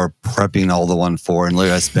before prepping all the 1-4, and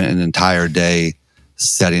literally I spent an entire day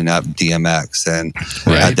setting up DMX. And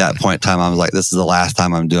at that point in time, I was like, this is the last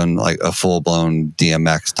time I'm doing like a full-blown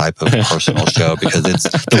DMX type of personal show, because it's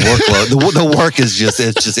the workload. The work is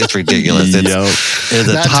it's ridiculous. It's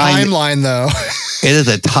a timeline though. It is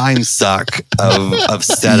a time suck of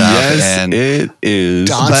setup. Yes, and it is.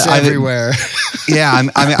 Dots everywhere.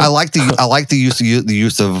 I like the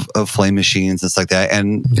use of flame machines and stuff like that.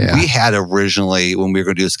 And we had originally, when we were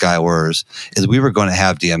going to do Sky Wars, is we were going to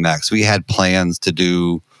have DMX. We had plans to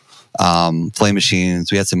do flame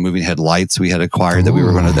machines. We had some moving head lights we had acquired that we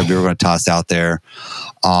were going to toss out there.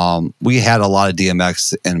 We had a lot of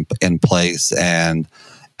DMX in place, and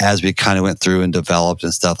as we kind of went through and developed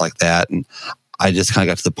and stuff like that, and I just kind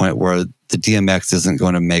of got to the point where the DMX isn't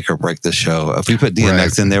going to make or break the show. If we put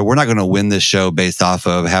DMX in there, we're not going to win this show based off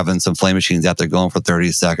of having some flame machines out there going for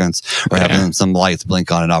 30 seconds or having some lights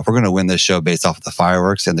blink on and off. We're going to win this show based off of the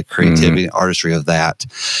fireworks and the creativity and artistry of that.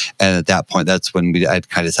 And at that point, that's when I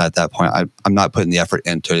kind of decided at that point, I'm not putting the effort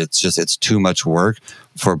into it. It's too much work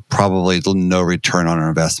for probably no return on our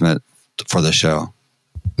investment for the show.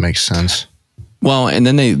 Makes sense. Well, and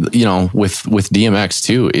then they, with DMX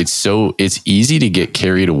too, it's easy to get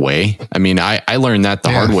carried away. I mean, I learned that the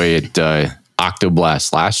hard way at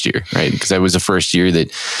Octoblast last year, right? Because that was the first year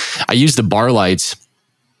that I used the bar lights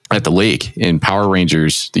at the lake in Power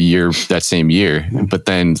Rangers that same year. But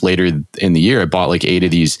then later in the year, I bought like 8 of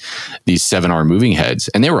these 7R moving heads,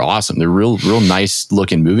 and they were awesome. They're real nice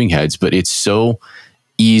looking moving heads, but it's so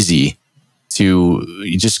easy to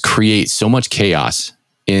just create so much chaos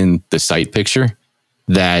in the sight picture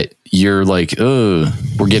that you're like, oh,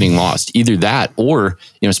 we're getting lost. Either that, or,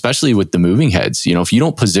 especially with the moving heads, if you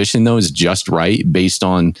don't position those just right based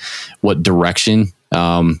on what direction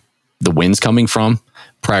the wind's coming from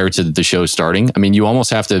prior to the show starting. I mean, you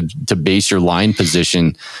almost have to base your line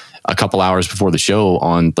position a couple hours before the show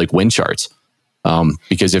on like wind charts.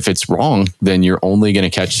 Because if it's wrong, then you're only going to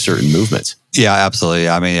catch certain movements. Yeah, absolutely.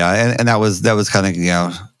 I mean, and that was kind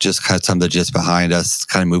of, just kind of some of the gist behind us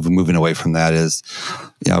kind of moving away from that is,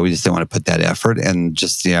 we just didn't want to put that effort, and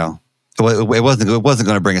just, it wasn't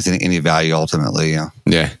going to bring us any value ultimately.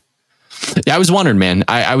 Yeah. I was wondering, man.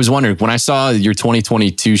 I was wondering when I saw your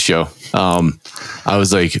 2022 show. I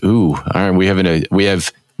was like, ooh, all right, we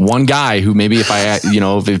have one guy who maybe if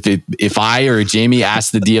I or Jamie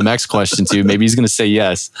asked the DMX question to, maybe he's going to say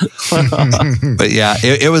yes. But yeah,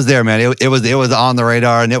 it was there, man. It was on the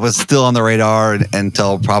radar, and it was still on the radar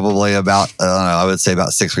until probably about, I would say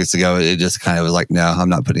about 6 weeks ago. It just kind of was like, no, I'm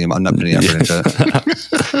not putting effort into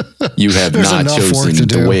it. You have not chosen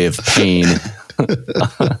the way of pain.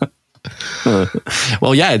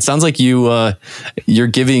 Well, yeah, it sounds like you're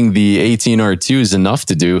giving the 18R2s enough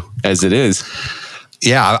to do as it is.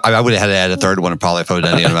 Yeah, I would have had to add a third one probably if I would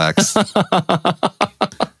have done DMX.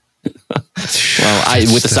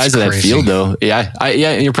 Well, with the size of that field, though, yeah,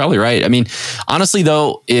 you're probably right. I mean, honestly,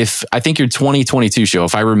 though, if I think your 2022 show,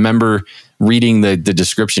 if I remember reading the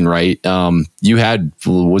description right, you had,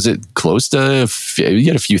 was it close to, you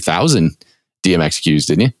had a few thousand DMX cues,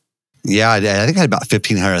 didn't you? Yeah, I think I had about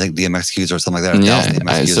 1,500, DMX cues or something like that.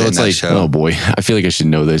 Yeah, so it's like, show. Oh boy, I feel like I should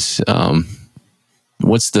know this.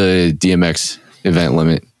 What's the DMX event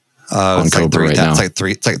limit on Cobra right now?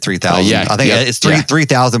 It's like 3,000. Yeah, I think it's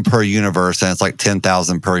 3,000 per universe, and it's like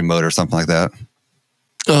 10,000 per emote or something like that.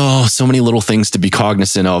 Oh, so many little things to be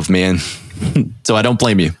cognizant of, man. So I don't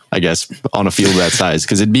blame you, I guess, on a field that size,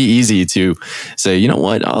 because it'd be easy to say, you know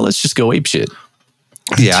what? Oh, let's just go ape shit.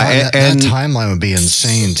 Yeah, that timeline would be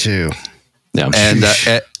insane too. Yeah,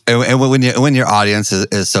 and when your audience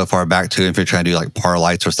is so far back too, if you're trying to do like par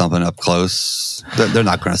lights or something up close, they're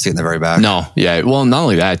not going to see it in the very back. No, yeah. Well, not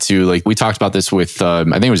only that too. Like we talked about this with, I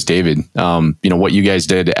think it was David. What you guys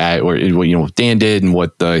did what Dan did, and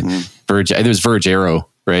what the Verge. It was Verge Arrow,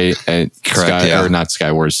 right? At Correct. Or not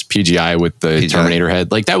Sky Wars, PGI with the Terminator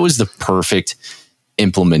head. Like that was the perfect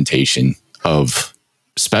implementation of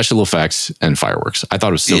special effects and fireworks. I thought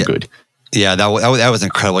it was so good. Yeah, that was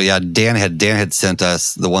incredible. Yeah, Dan had sent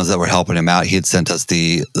us the ones that were helping him out. He had sent us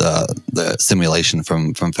the simulation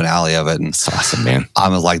from finale of it, and it's awesome, man. I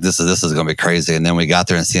was like, this is going to be crazy. And then we got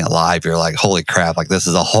there and seen it live. You're like, holy crap! Like this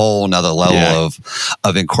is a whole nother level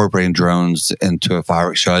of incorporating drones into a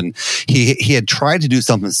fireworks show. And he had tried to do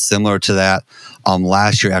something similar to that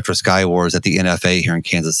last year after Sky Wars at the NFA here in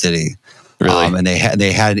Kansas City. Really? And they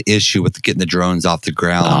had an issue with getting the drones off the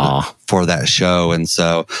ground for that show, and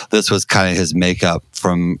so this was kind of his makeup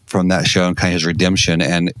from that show and kind of his redemption,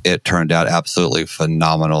 and it turned out absolutely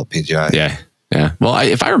phenomenal at PGI. Yeah. Well,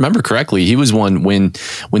 if I remember correctly, he was one when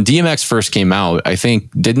DMX first came out. I think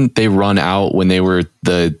didn't they run out when they were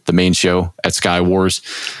the main show at Sky Wars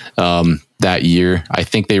that year? I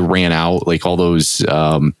think they ran out like all those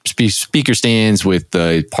speaker stands with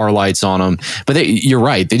the par lights on them. But you're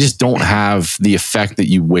right; they just don't have the effect that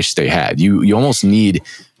you wish they had. You almost need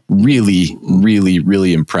really, really,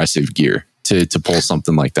 really impressive gear to pull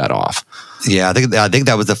something like that off. Yeah, I think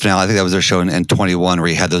that was the finale. I think that was their show in 21 where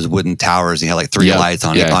he had those wooden towers and he had like three lights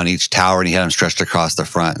on each tower, and he had them stretched across the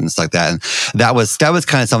front and stuff like that. And that was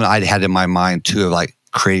kind of something I had in my mind too, of like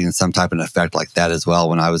creating some type of effect like that as well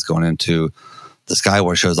when I was going into the Sky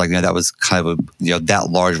Wars shows. Like, that was kind of that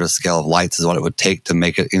large of a scale of lights is what it would take to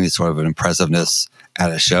make it any sort of an impressiveness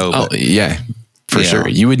at a show. But, for sure.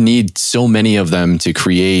 You would need so many of them to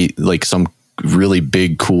create like some really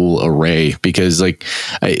big, cool array, because like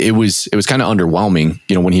it was kind of underwhelming,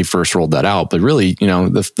 when he first rolled that out. But really,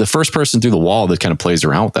 the first person through the wall that kind of plays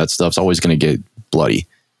around with that stuff's always going to get bloody.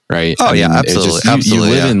 Right. Oh, yeah, absolutely.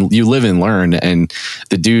 Absolutely. You live and learn. And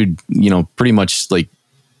the dude, pretty much like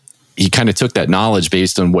he kind of took that knowledge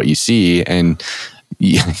based on what you see, and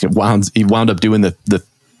he wound up doing the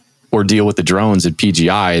ordeal with the drones at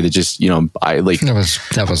PGI that just,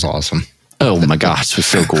 that was awesome. Oh my gosh, it was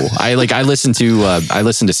so cool. I listened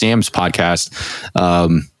to Sam's podcast.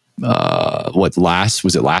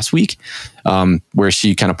 Last week? Where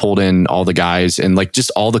she kind of pulled in all the guys and like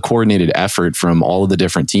just all the coordinated effort from all of the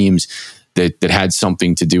different teams that had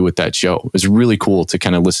something to do with that show. It was really cool to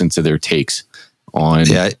kind of listen to their takes on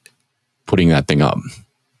putting that thing up.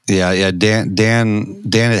 Yeah. Dan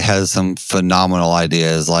has some phenomenal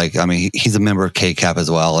ideas. Like, I mean, he's a member of KCAP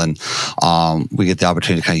as well. And we get the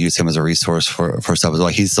opportunity to kind of use him as a resource for stuff as well.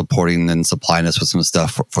 He's supporting and supplying us with some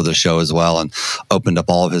stuff for the show as well, and opened up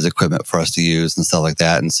all of his equipment for us to use and stuff like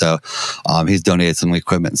that. And so he's donated some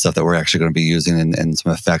equipment and stuff that we're actually going to be using and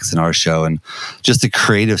some effects in our show, and just the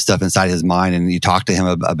creative stuff inside his mind. And you talk to him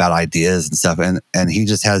about ideas and stuff, and he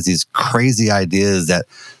just has these crazy ideas that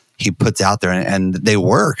he puts out there and they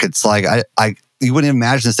work. It's like, you wouldn't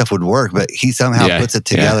imagine this stuff would work, but he somehow puts it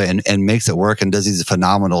together and makes it work and does these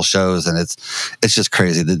phenomenal shows. And it's just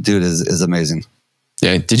crazy. The dude is amazing.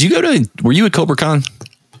 Yeah. Were you at CobraCon?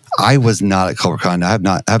 I was not at CobraCon. I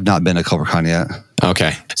have not been at CobraCon yet.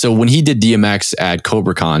 Okay. So when he did DMX at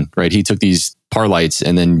CobraCon, right, he took these par lights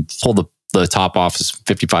and then pulled the top off his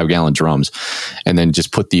 55-gallon drums and then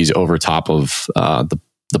just put these over top of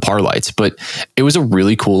the par lights. But it was a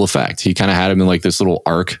really cool effect. He kind of had them in like this little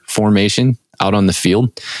arc formation out on the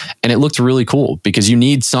field, and it looked really cool because you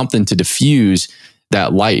need something to diffuse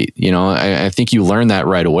that light. I think you learn that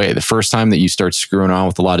right away. The first time that you start screwing around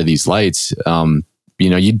with a lot of these lights,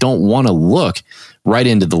 you don't want to look right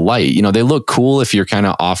into the light. They look cool if you're kind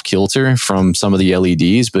of off kilter from some of the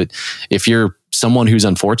LEDs, but if you're someone who's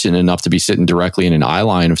unfortunate enough to be sitting directly in an eye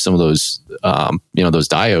line of some of those, those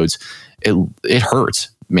diodes, it hurts.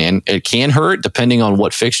 Man, it can hurt depending on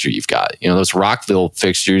what fixture you've got. Those Rockville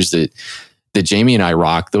fixtures that Jamie and I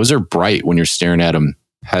rock, those are bright when you're staring at them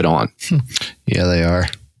head on. Yeah, they are.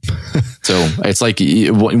 So it's like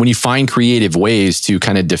when you find creative ways to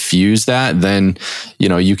kind of diffuse that, then,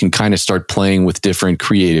 you can kind of start playing with different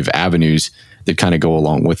creative avenues that kind of go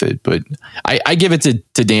along with it. But I give it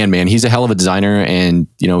to Dan, man. He's a hell of a designer, and,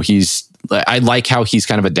 I like how he's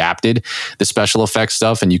kind of adapted the special effects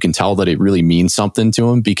stuff, and you can tell that it really means something to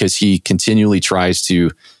him because he continually tries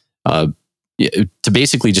to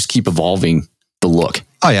basically just keep evolving the look.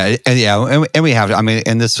 Oh yeah, and we have to. I mean,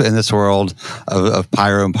 in this world of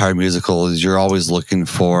pyro and pyro musicals, you're always looking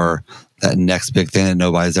for that next big thing that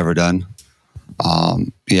nobody's ever done.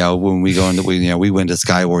 When we go into we went to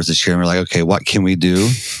Sky Wars this year and we're like, okay, what can we do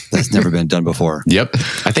that's never been done before? Yep.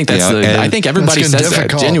 I think I think everybody says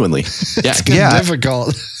difficult. That genuinely. Yeah. It's getting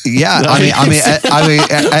difficult. Yeah. We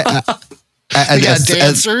got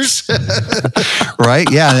dancers. Right.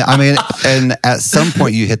 Yeah. I mean, and at some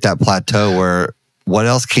point you hit that plateau where what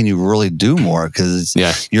else can you really do more? Because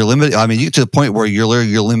you're limited. I mean, you get to the point where you're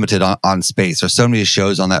limited on space. There's so many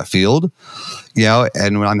shows on that field,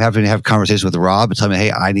 and when I'm having to have conversations with Rob and tell me,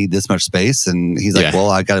 hey, I need this much space. And he's like, well,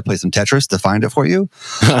 I got to play some Tetris to find it for you.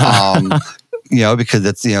 Because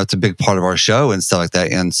it's a big part of our show and stuff like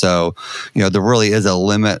that. And so, there really is a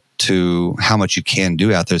limit to how much you can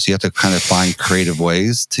do out there. So you have to kind of find creative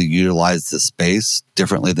ways to utilize the space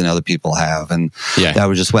differently than other people have. And that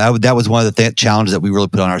was one of the challenges that we really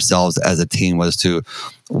put on ourselves as a team, was to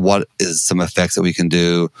what is some effects that we can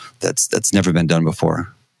do that's never been done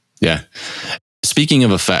before. Yeah. Speaking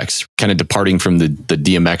of effects, kind of departing from the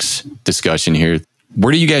DMX discussion here,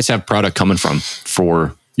 where do you guys have product coming from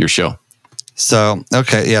for your show? So,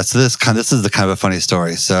 okay. Yeah. So this is the kind of a funny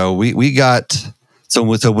story. So we got, so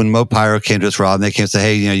when Mo Pyro came to us, Rob, and they came and said,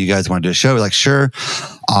 hey, you guys want to do a show? We're like, sure.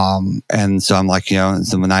 And so I'm like,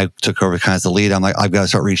 so when I took over kind of the lead, I'm like, I've got to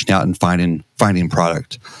start reaching out and finding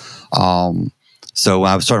product. So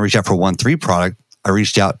when I was starting to reach out for 1-3 product, I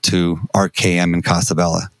reached out to RKM in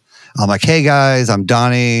Casabella. I'm like, hey guys, I'm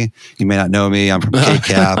Donnie. You may not know me. I'm from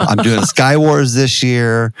KCAP. I'm doing Sky Wars this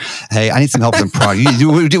year. Hey, I need some help with some product.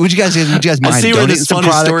 Would you guys mind donating some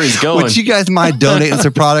product? Would you guys mind donating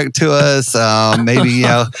some product to us? Maybe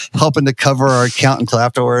helping to cover our account until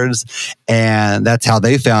afterwards. And that's how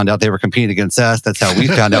they found out they were competing against us. That's how we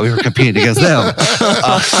found out we were competing against them.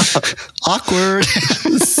 Awkward.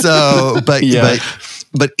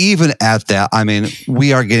 But even at that, I mean,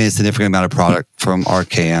 we are getting a significant amount of product from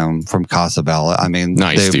RKM, from Casabella. I mean,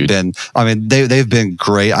 they've been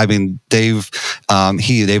great. I mean, they've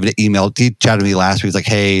emailed, he chatted me last week. He's like,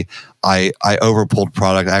 hey, I overpulled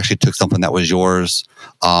product. I actually took something that was yours.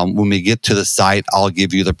 When we get to the site, I'll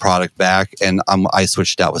give you the product back. And I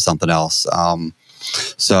switched out with something else.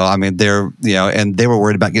 So, I mean, and they were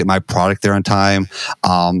worried about getting my product there on time.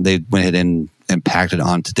 They went ahead and packed it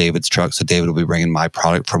onto David's truck. So David will be bringing my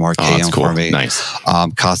product from RKM for me. Nice.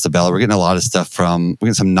 Casabella. We're getting a lot of stuff we're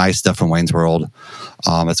getting some nice stuff from Wayne's World,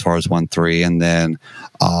 as far as 1-3. And then,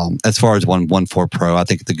 as far as 1-4 Pro, I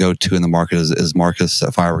think the go-to in the market is Marcus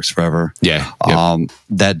at Fireworks Forever. Yeah.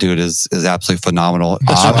 That dude is absolutely phenomenal.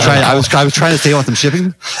 I was trying to stay on some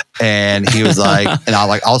shipping, and he was like,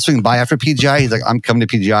 I'll swing by after PGI. He's like, I'm coming to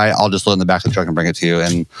PGI. I'll just load in the back of the truck and bring it to you.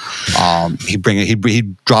 And, he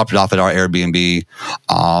dropped it off at our Airbnb,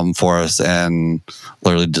 for us, and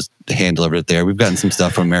literally just hand delivered it there. We've gotten some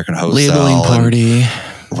stuff from American Wholesale. Labeling party.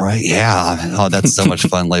 Right. Yeah. Oh, that's so much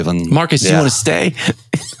fun, labeling. Marcus, you want to stay?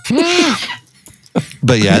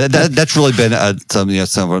 But yeah, that's really been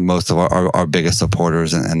most of our biggest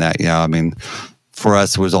supporters, and that, I mean, for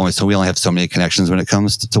us, we only have so many connections when it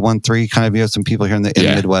comes to 1-3, kind of, some people here in the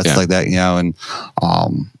Midwest like that, and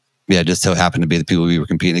just so happened to be the people we were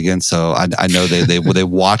competing against. So I know they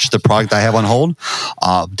watch the product I have on hold.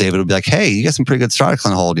 David will be like, hey, you got some pretty good products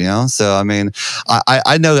on hold, So I mean,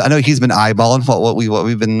 I know he's been eyeballing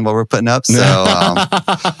what we're putting up. So,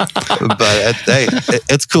 but hey,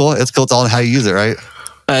 it's cool. It's cool. It's all in how you use it, right?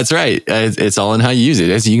 That's right. It's all in how you use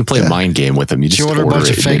it. You can play a mind game with them. You just order a bunch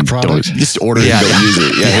of fake products. Just order it and don't use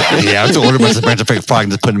it. Yeah. I have to order a bunch of fake products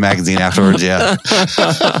and just put in a magazine afterwards. Yeah.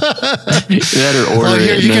 That or order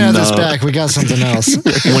here, you can have this back. We got something else.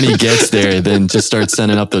 When he gets there, then just start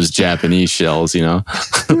sending up those Japanese shells, David's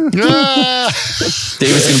going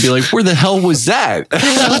to be like, where the hell was that?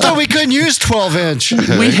 I thought we couldn't use 12-inch.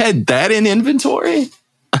 We had that in inventory?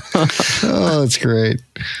 Oh, that's great.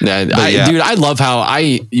 Dude, I love how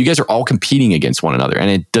you guys are all competing against one another, and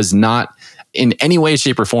it does not in any way,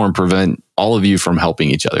 shape, or form prevent all of you from helping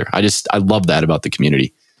each other. I love that about the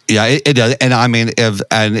community. Yeah, it does. And I mean,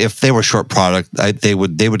 if they were short product, they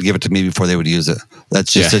would give it to me before they would use it.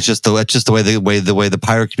 It's just the way the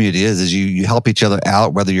pirate community is you help each other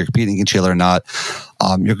out, whether you're competing against each other or not.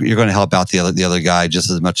 You're going to help out the other guy just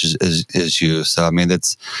as much as you. So I mean,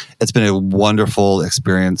 it's been a wonderful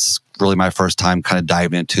experience. Really, my first time kind of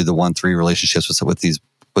diving into the 1-3 relationships with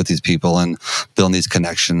these people and building these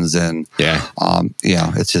connections. And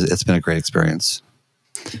it's been a great experience.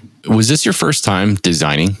 Was this your first time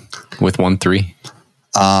designing with 1-3?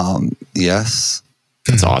 Yes.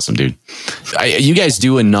 That's awesome, dude. You guys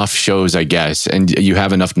do enough shows, I guess, and you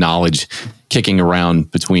have enough knowledge kicking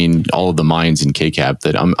around between all of the minds in KCAP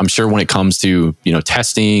that I'm sure when it comes to,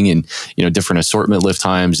 testing and, different assortment lift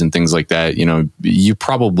times and things like that,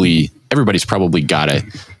 everybody's probably got it.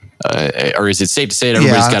 Or is it safe to say that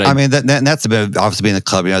everybody's got it? I mean, that's a bit of, obviously being in the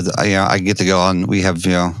club, I get to go on, we have,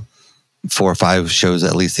 4 or 5 shows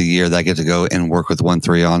at least a year that I get to go and work with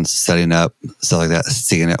 1-3 on setting up, stuff like that,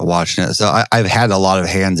 seeing it, watching it. So I've had a lot of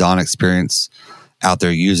hands-on experience out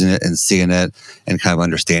there using it and seeing it and kind of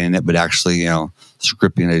understanding it, but actually,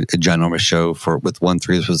 scripting a ginormous show with 1-3.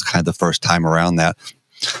 This was kind of the first time around that.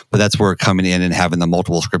 But that's where coming in and having the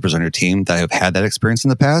multiple scripters on your team that have had that experience in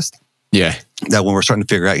the past. Yeah. That when we're starting to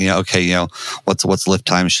figure out, what's lift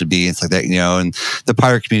time should be and stuff like that, and the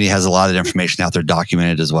pirate community has a lot of information out there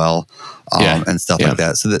documented as well, and stuff like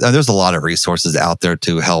that. So there's a lot of resources out there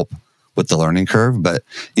to help with the learning curve. But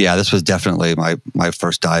yeah, this was definitely my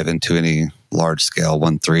first dive into any large scale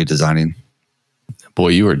 1-3 designing. Boy,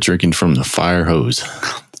 you were drinking from the fire hose.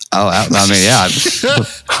 Oh, I mean, yeah.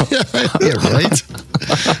 Yeah, right.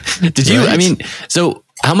 Did you? Right. I mean, so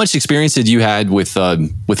how much experience did you had with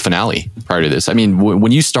Finale prior to this? I mean,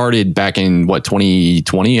 when you started back in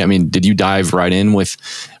 2020? I mean, did you dive right in with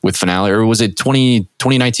Finale, or was it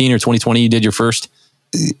 2019 or 2020? You did your first.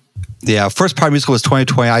 Yeah, first Pirate Musical was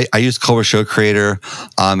 2020. I used Cobra Show Creator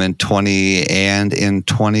in 20, and in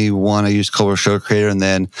 21 I used Cobra Show Creator, and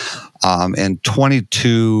then in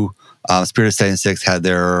 22. Spirit of 76 had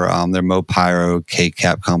their Mo Pyro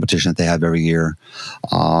KCAP competition that they have every year.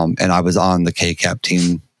 And I was on the KCAP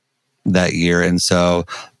team that year. And so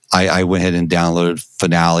I went ahead and downloaded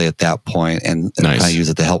Finale at that point and kind of used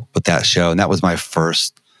it to help with that show. And that was my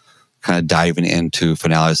first kind of diving into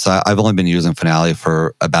Finale. So I've only been using Finale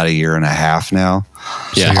for about a year and a half now.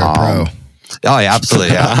 Yeah, so you're a pro. Oh yeah,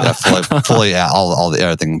 absolutely. Yeah, fully. Yeah, all the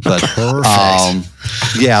everything. But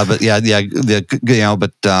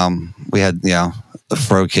we had the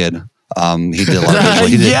Fro kid. He did a lot of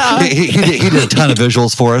visuals. He did a ton of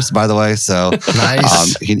visuals for us, by the way. So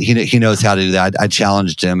nice. He knows how to do that. I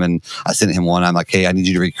challenged him and I sent him one. I'm like, hey, I need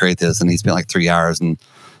you to recreate this, and he spent like 3 hours and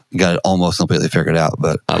got it almost completely figured out.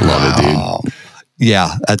 But I love it, dude.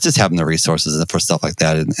 Yeah, just having the resources for stuff like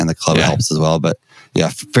that, and the club helps as well. But yeah,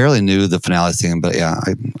 fairly new to the Finale scene, but yeah,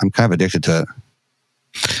 I'm kind of addicted to it.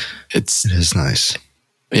 It is nice.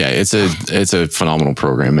 Yeah, it's a phenomenal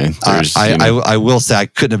program, man. I will say I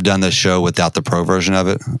couldn't have done this show without the pro version of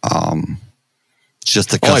it. It's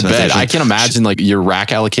just the customization. I bet. I can imagine like your rack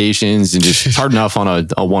allocations and just it's hard enough on a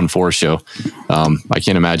 1-4 show. I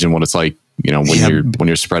can't imagine what it's like, when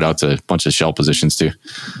you're spread out to a bunch of shell positions too.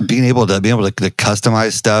 Being able to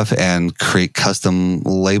customize stuff and create custom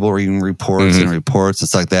labeling reports and reports and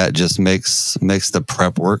stuff like that just makes the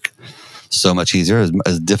prep work so much easier.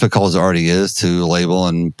 As difficult as it already is to label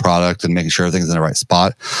and product and making sure everything's in the right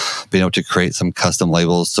spot, being able to create some custom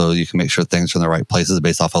labels so you can make sure things are in the right places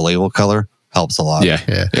based off a label color helps a lot. Yeah.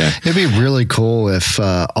 It'd be really cool if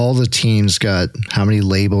all the teams got how many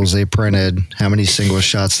labels they printed, how many single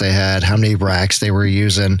shots they had, how many racks they were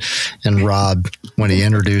using. And Rob, when he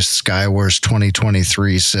introduced Skywars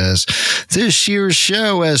 2023, says, this year's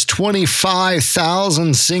show has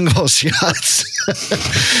 25,000 single shots,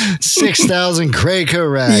 6,000 Krakow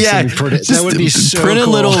racks. Yeah, that would be so print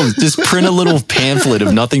cool. Just print a little pamphlet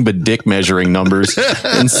of nothing but dick measuring numbers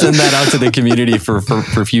and send that out to the community for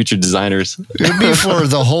future designers. It'd be for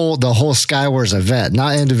the whole Skywars event,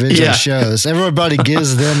 not individual shows. Everybody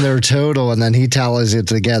gives them their total and then he tallies it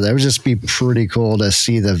together. It would just be pretty cool to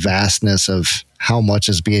see the vastness of how much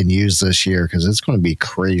is being used this year, because it's going to be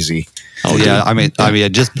crazy. Oh yeah, I mean,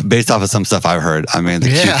 just based off of some stuff I've heard, I mean,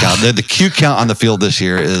 the Q count on the field this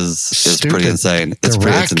year is pretty insane. It's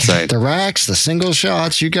insane. The racks, the single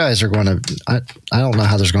shots, you guys are going to. I don't know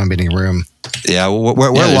how there's going to be any room. Yeah, we're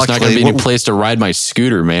there's lucky. Not going to be any place to ride my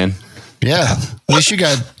scooter, man. Yeah, at least you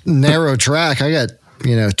got narrow track. I got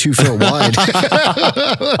 2 foot wide.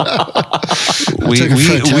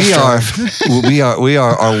 we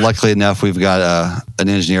are luckily enough. We've got an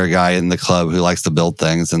engineer guy in the club who likes to build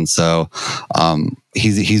things, and so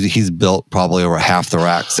he's built probably over half the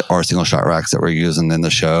racks or single shot racks that we're using in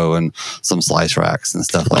the show, and some slice racks and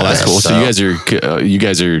stuff like that. Oh, that's cool. So you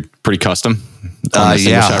guys are pretty custom.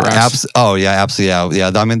 Absolutely.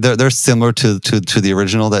 Yeah. I mean, they're similar to the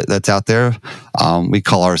original that's out there. We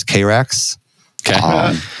call ours K racks.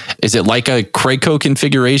 Okay. Is it like a Krakow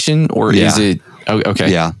configuration, or is it? Oh, okay.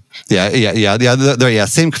 Yeah.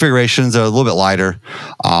 Same configurations. They're a little bit lighter.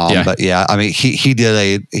 But yeah, I mean,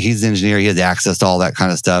 he's an engineer. He has access to all that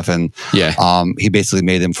kind of stuff, and he basically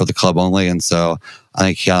made them for the club only. And so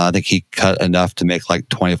I think he cut enough to make like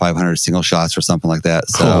 2,500 single shots or something like that.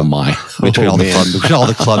 So between all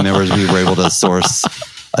the club members, we were able to source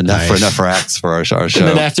enough racks for our show. And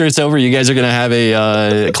then after it's over, you guys are going to have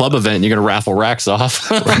a club event and you're going to raffle racks off.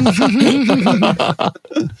 And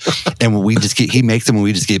he makes them and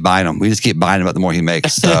we just keep buying them. We just keep buying them the more he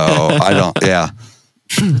makes. So I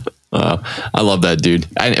love that, dude.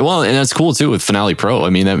 And that's cool too with Finale Pro. I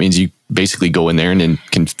mean, that means you basically go in there and then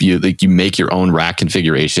you make your own rack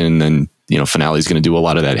configuration, and then Finale is going to do a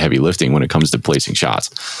lot of that heavy lifting when it comes to placing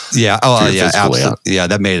shots. Yeah. Oh, yeah, absolutely. Yeah,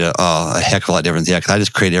 that made a heck of a lot of difference. Yeah, because I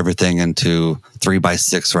just created everything into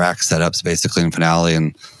 3x6 rack setups basically in Finale,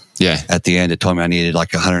 and at the end it told me I needed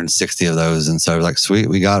like 160 of those, and so I was like, sweet,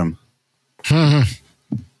 we got them.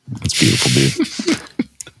 That's beautiful, dude.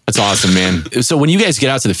 That's awesome, man. So when you guys get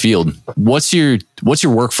out to the field, what's your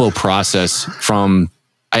workflow process from?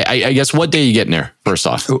 I guess what day are you getting there? First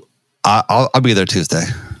off, I'll be there Tuesday.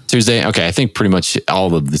 Tuesday, okay. I think pretty much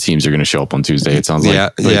all of the teams are going to show up on Tuesday. It sounds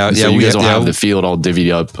like. So you guys will have the field all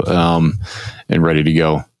divvied up and ready to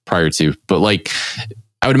go prior to. But like,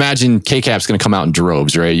 I would imagine KCAP's going to come out in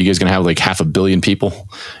droves, right? You guys going to have like 500 million people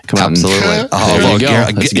come out. Absolutely. There you go.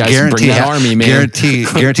 Guarantee that army, man. Guarantee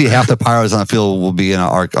half the pyros on the field will be in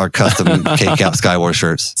our custom KCAP Skywar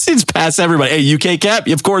shirts. It's past everybody. Hey, you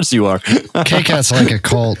KCAP? Of course you are. KCAP's like a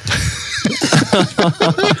cult.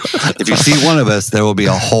 If you see one of us, there will be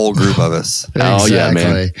a whole group of us. Exactly. Oh yeah,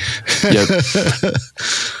 man.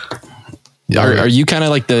 Yep. Are you kind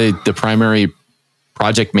of like the primary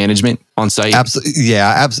project management on site? Absolutely.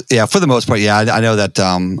 Yeah. For the most part. Yeah. I know that,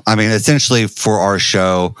 essentially for our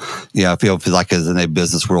show, I feel like as in a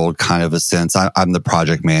business world kind of a sense, I'm the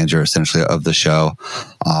project manager essentially of the show.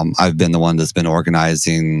 I've been the one that's been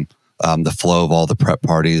organizing the flow of all the prep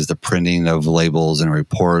parties, the printing of labels and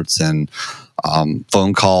reports, and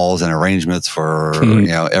phone calls and arrangements for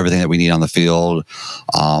everything that we need on the field,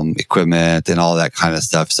 equipment and all that kind of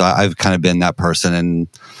stuff. So I've kind of been that person, and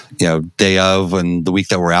day of and the week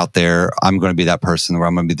that we're out there, I'm going to be that person where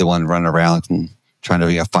I'm going to be the one running around and trying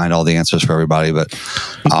to find all the answers for everybody. But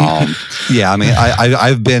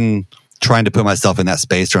I've been trying to put myself in that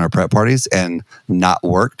space during our prep parties and not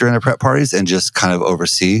work during the prep parties and just kind of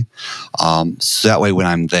oversee. So that way when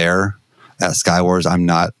I'm there at Skywars, I'm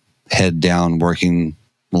not head down working,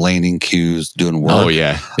 landing cues, doing work. Oh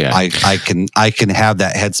yeah. I can have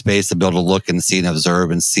that headspace to be able to look and see and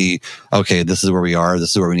observe and see, okay, this is where we are.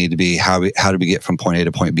 This is where we need to be. How do we get from point A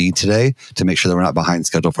to point B today to make sure that we're not behind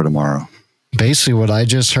schedule for tomorrow? Basically, what I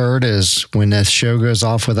just heard is when that show goes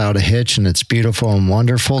off without a hitch and it's beautiful and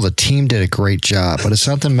wonderful, the team did a great job. But if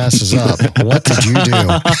something messes up, what did you do?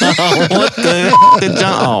 What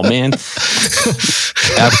oh, man.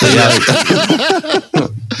 Absolutely.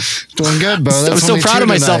 Doing good, Bo. I'm so proud of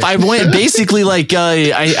myself. I went basically like,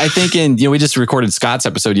 I think we just recorded Scott's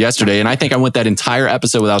episode yesterday, and I think I went that entire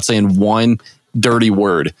episode without saying one dirty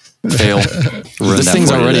word. Fail. This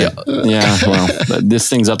thing's already this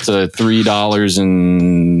thing's up to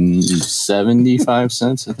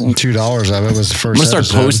 $3.75, I think. $2 of it was the first. I'm gonna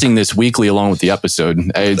start posting this weekly along with the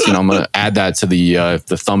episode. I'm gonna add that to the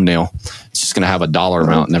thumbnail. It's just gonna have a dollar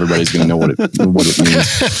amount, and everybody's gonna know what it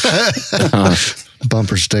means.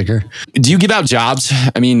 Bumper sticker. Do you give out jobs?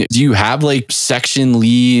 I mean, do you have like section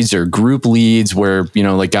leads or group leads where,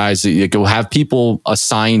 like guys, you'll have people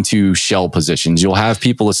assigned to shell positions. You'll have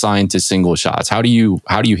people assigned to single shots. How do you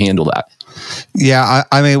handle that? Yeah,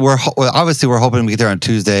 we're hoping we get there on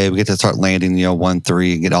Tuesday. We get to start landing,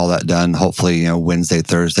 1-3 and get all that done. Hopefully, Wednesday,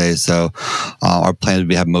 Thursday. So our plan would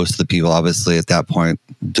be to have most of the people, obviously, at that point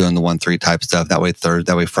doing the 1-3 type stuff. That way,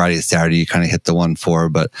 Friday, Saturday, you kind of hit the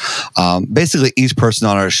 1-4. But basically, each person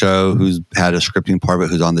on our show who's had a scripting part of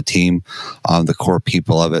it, who's on the team, the core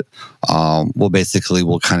people of it,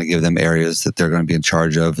 we'll kind of give them areas that they're going to be in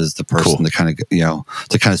charge of as the person to kind of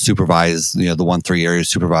supervise, the 1-3 areas,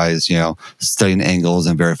 supervise, studying angles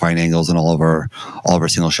and verifying angles in all of our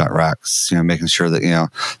single shot racks, making sure that,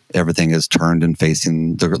 everything is turned and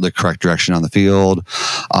facing the correct direction on the field,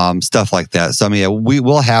 stuff like that. So, we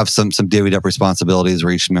will have some divvied up responsibilities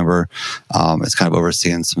where each member is kind of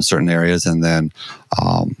overseeing some certain areas. And then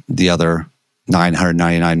the other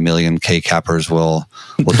 999 million KCAPers will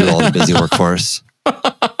do all the busy work for us.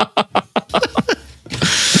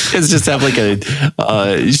 It's just have like you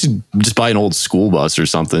should just buy an old school bus or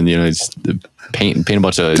something, just paint a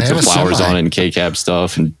bunch of flowers on it and KCAP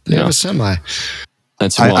stuff. And have a semi.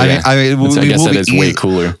 That's I guess that is way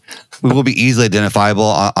cooler. We will be easily identifiable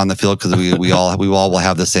on the field because we all will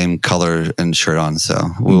have the same color and shirt on, so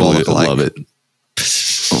we will look alike. Love it.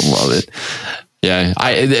 Yeah,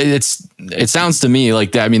 it sounds to me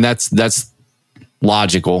like that. I mean, that's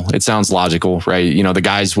logical. It sounds logical, right? The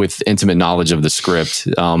guys with intimate knowledge of the script,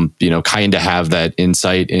 kind of have that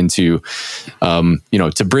insight into,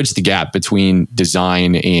 to bridge the gap between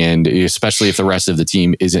design and especially if the rest of the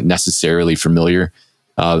team isn't necessarily familiar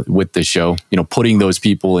with the show, putting those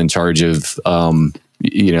people in charge of,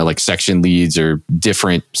 like section leads or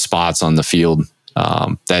different spots on the field.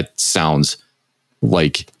 That sounds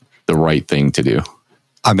like the right thing to do.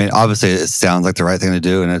 Obviously it sounds like the right thing to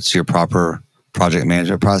do, and it's your proper project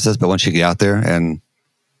management process. But once you get out there and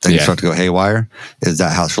things start to go haywire, is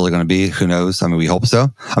that how it's really going to be? Who knows? I mean, we hope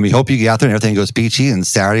so. I mean, we hope you get out there and everything goes peachy. And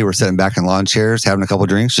Saturday, we're sitting back in lawn chairs, having a couple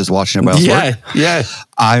drinks, just watching everybody else work. Yeah.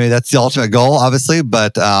 I mean, that's the ultimate goal, obviously.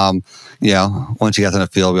 But, once you get out in the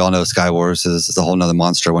field, we all know Sky Wars is a whole nother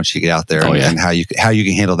monster once you get out there and how you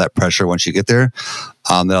can handle that pressure once you get there.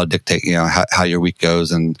 That'll dictate, how your week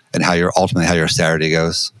goes and how your Saturday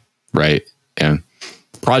goes. Right. Yeah.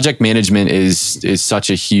 Project management is such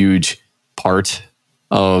a huge part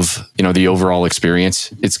of, the overall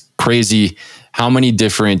experience. It's crazy how many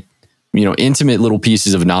different, intimate little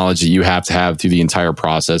pieces of knowledge that you have to have through the entire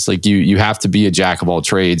process. Like you have to be a jack of all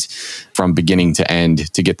trades from beginning to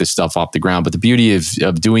end to get this stuff off the ground. But the beauty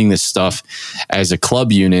of doing this stuff as a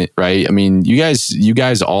club unit, right? I mean, you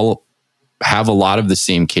guys all have a lot of the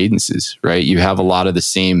same cadences, right? You have a lot of the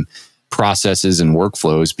same processes and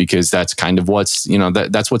workflows because that's kind of what's,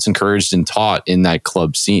 that's what's encouraged and taught in that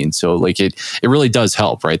club scene. So like it really does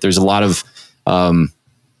help, right? There's a lot of,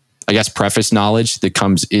 preface knowledge that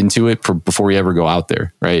comes into it before you ever go out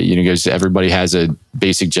there, right? Because everybody has a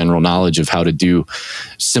basic general knowledge of how to do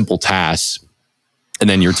simple tasks. And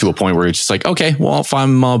then you're to a point where it's just like, okay, well, if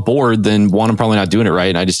I'm bored, then I'm probably not doing it right.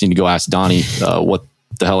 And I just need to go ask Donnie what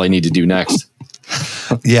the hell I need to do next.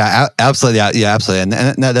 Yeah, absolutely. Yeah, absolutely.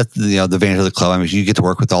 And that's the advantage of the club. I mean, you get to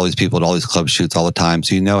work with all these people at all these club shoots all the time,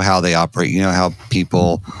 so you know how they operate. You know how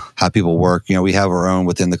people work. We have our own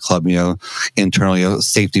within the club. Internal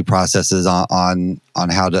safety processes on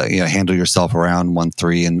how to handle yourself around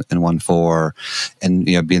 1-3 and 1-4,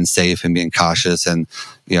 and being safe and being cautious and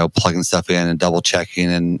plugging stuff in and double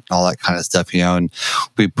checking and all that kind of stuff. And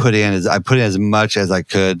I put in as much as I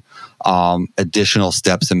could additional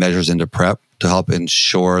steps and measures into prep to help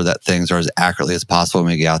ensure that things are as accurately as possible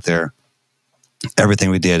when we get out there.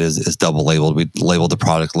 Everything we did is double labeled. We labeled the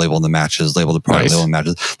product, labeled the matches, labeled the product, labeled the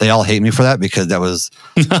matches. They all hate me for that because that was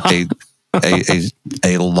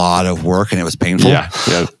a lot of work and it was painful. Yeah.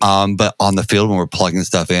 But on the field when we're plugging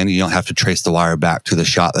stuff in, you don't have to trace the wire back to the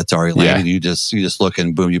shot that's already landed. You just look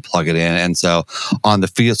and boom, you plug it in. And so on the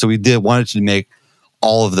field, so we wanted to make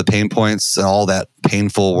all of the pain points and all that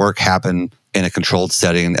painful work happen in a controlled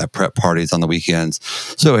setting at prep parties on the weekends.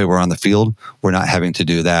 So we're on the field, we're not having to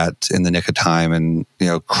do that in the nick of time and,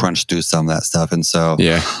 crunch through some of that stuff. And so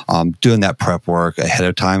doing that prep work ahead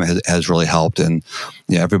of time has really helped. And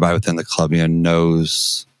everybody within the club,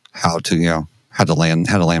 knows how to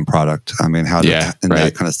land product. I mean,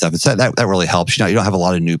 that kind of stuff. It's that really helps. You don't have a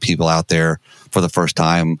lot of new people out there for the first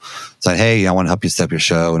time saying, hey, I want to help you set up your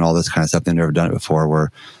show and all this kind of stuff. They've never done it before.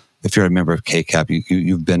 Where if you're a member of KCAP,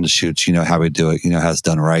 you've been to shoots, you know how we do it, how it's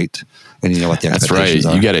done right, and you know what the expectations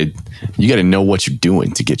are. You gotta know what you're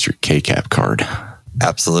doing to get your KCAP card.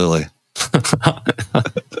 Absolutely.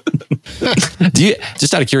 Do you,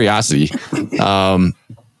 just out of curiosity,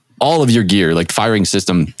 all of your gear, like firing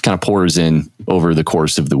system, kind of pours in over the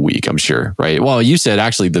course of the week, I'm sure, right? Well, you said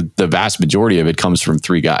actually the vast majority of it comes from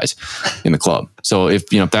 3 guys in the club. So if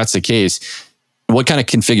that's the case, what kind of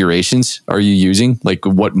configurations are you using? Like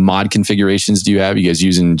what mod configurations do you have? You guys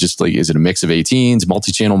using just like, is it a mix of 18s,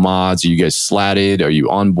 multi-channel mods? Are you guys slatted? Are you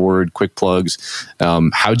onboard, quick plugs?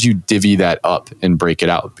 How'd you divvy that up and break it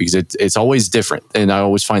out? Because it's always different. And I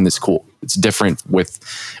always find this cool. It's different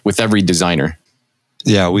with every designer.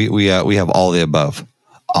 Yeah, we have all the above.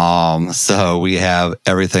 So we have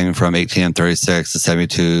everything from 18M36 to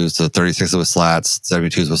 72s to 36s with slats,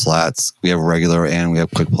 72s with slats. We have regular and we have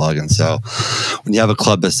quick plug. And so when you have a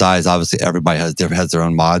club this size, obviously everybody has their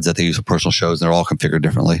own mods that they use for personal shows and they're all configured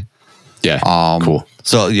differently. Yeah. Cool.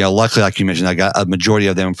 So luckily, like you mentioned, I got a majority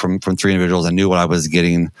of them from 3 individuals. I knew what I was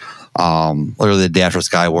getting. Literally the day after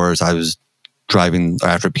Sky Wars, I was driving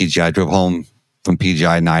after PGI. I drove home from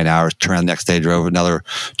PGI 9 hours, turned around the next day, drove another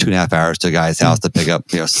 2.5 hours to a guy's house to pick up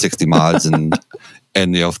 60 mods and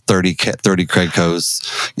 30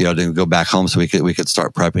 Craigcos, to go back home so we could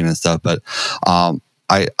start prepping and stuff. But I'm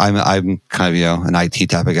kind of an IT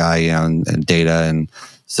type of guy, and data, and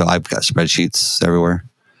so I've got spreadsheets everywhere.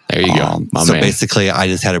 There you go. So basically, I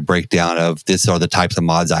just had a breakdown of this are the types of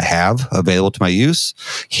mods I have available to my use.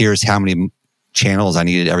 Here's how many channels I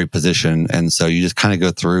needed every position. And so you just kind of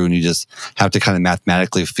go through and you just have to kind of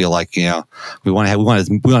mathematically feel like, we want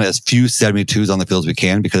as few 72s on the field as we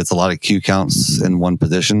can because it's a lot of Q counts in one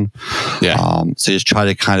position. Yeah. So you just try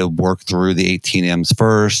to kind of work through the 18Ms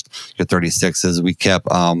first, your 36s. We kept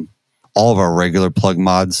all of our regular plug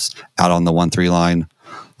mods out on the 1-3 line.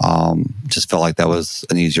 Just felt like that was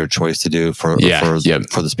an easier choice to do for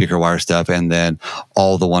the speaker wire stuff. And then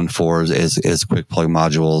all the 1-4s is quick plug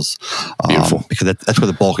modules. Beautiful. Because that's where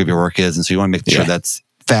the bulk of your work is. And so you want to make sure that's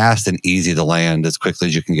fast and easy to land as quickly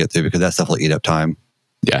as you can get through, because that stuff will eat up time.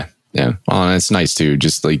 Yeah. Yeah. Well, it's nice too.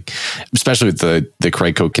 Just like, especially with the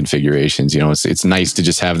Craig Coke configurations, it's nice to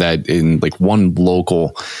just have that in like one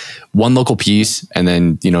local piece, and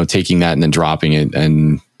then, taking that and then dropping it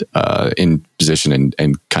and in position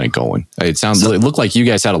and kind of going. It looked like you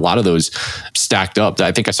guys had a lot of those stacked up.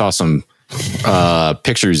 I think I saw some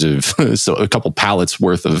pictures of a couple pallets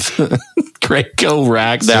worth of Craig Coke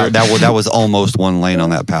racks. That was almost one lane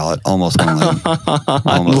on that pallet. Almost one lane.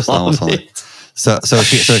 Almost one lane. So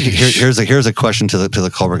here's a question to the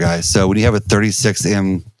Culver guys. So when you have a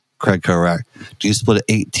 36M Craig Coke rack, do you split it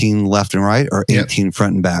 18 left and right, or 18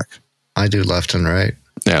 front and back? I do left and right.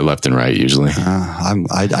 Yeah, left and right usually.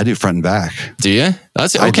 I do front and back. Do you?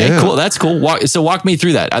 That's okay. Cool. That's cool. Walk me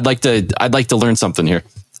through that. I'd like to learn something here.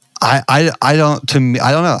 I don't know.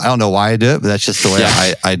 I don't know why I do it, but that's just the way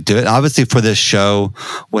I do it. And obviously for this show,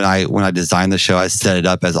 when I designed the show, I set it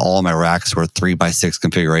up as all my racks were 3x6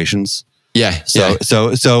 configurations. Yeah. So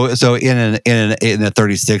in a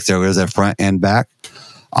 36, there was a front and back.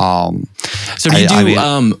 So do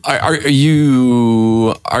are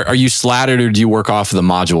you slatted, or do you work off of the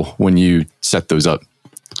module when you set those up?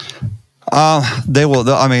 They will.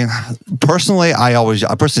 I mean, personally, I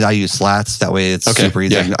use slats. That way, it's super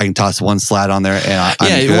easy. Yeah. I can toss one slat on there, and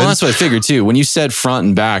I'm good. Well, that's what I figured too. When you said front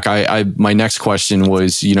and back, my next question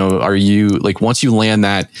was, are you like, once you land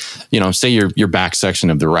that, say your back section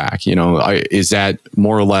of the rack, is that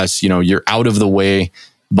more or less, you're out of the way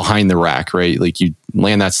behind the rack, right? Like you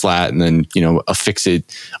land that slat and then, affix it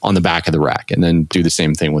on the back of the rack, and then do the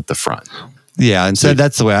same thing with the front. Yeah, and so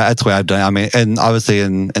that's the way I've done it. I mean, and obviously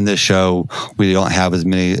in this show, we don't have as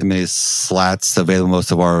many slats available.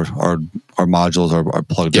 Most of our modules are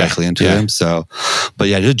plugged directly into them. So, but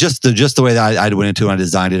yeah, just the way that I went into it when I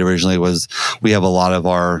designed it originally was, we have a lot of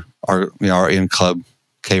our in club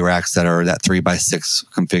K racks that are that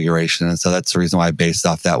 3x6 configuration, and so that's the reason why I based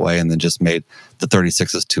off that way, and then just made the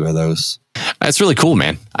 36s 2 of those. That's really cool,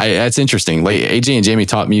 man. That's interesting. Like AJ and Jamie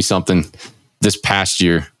taught me something this past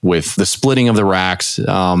year with the splitting of the racks.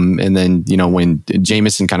 And then, when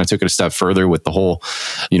Jameson kind of took it a step further with the whole,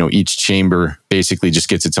 each chamber basically just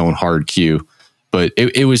gets its own hard cue. But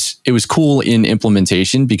it was cool in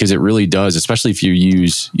implementation, because it really does, especially if you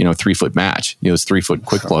use, 3-foot match, those 3-foot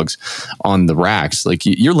quick plugs on the racks, like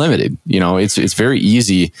you're limited. It's very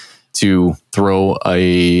easy to throw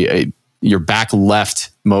your back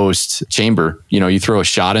leftmost chamber, you throw a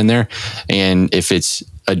shot in there, and if it's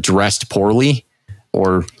addressed poorly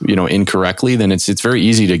or incorrectly, then it's very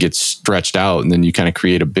easy to get stretched out, and then you kind of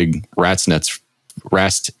create a big rat's nest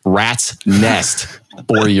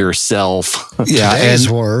for yourself. Yeah, today's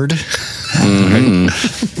word. Mm-hmm.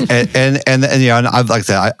 and I've, like I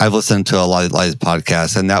said, I've listened to a lot of these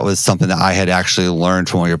podcasts, and that was something that I had actually learned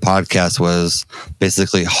from one of your podcasts, was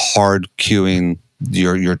basically hard cueing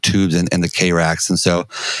your tubes and the K racks. And so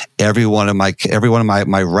every one of my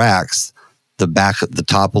racks, the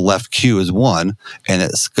top left cue is 1, and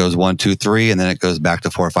it goes 1, 2, 3, and then it goes back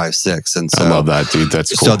to 4, 5, 6. And so I love that, dude.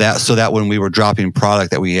 That's cool. So that when we were dropping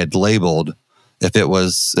product that we had labeled, if it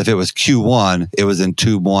was Q1, it was in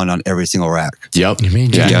tube 1 on every single rack. Yep. You mean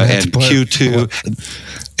and Q2,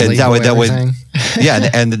 and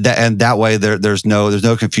that way there's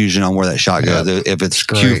no confusion on where that shot goes. If it's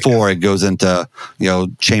Q4, it goes into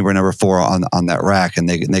chamber number 4 on that rack, and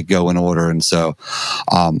they go in order. And so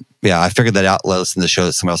I figured that out. Listen to the show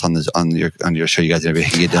that somebody else on your show, you guys are going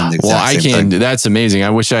to get done the exact same thing. That's amazing. I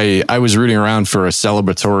wish I was rooting around for a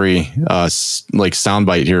celebratory like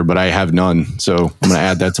soundbite here, but I have none. So I'm going to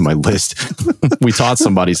add that to my list. We taught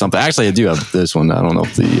somebody something. Actually, I do have this one. I don't know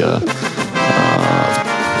if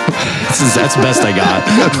that's the best I got.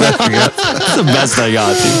 That's the best I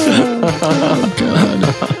got.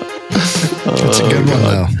 Oh, God. That's a good one,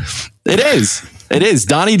 though. It is.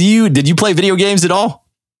 Donnie, did you play video games at all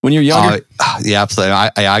when you were younger? Yeah, absolutely.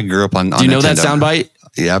 I grew up on Do you know Nintendo. that soundbite?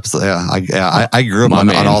 Yeah, absolutely. Yeah, I grew up on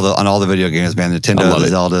all the video games, man. Nintendo, the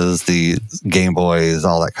Zeldas, the Game Boys,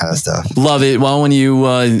 all that kind of stuff. Love it. Well, when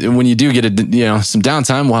you do get some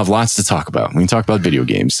downtime, we'll have lots to talk about. We can talk about video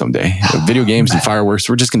games someday. Video games and fireworks.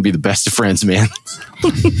 We're just going to be the best of friends, man.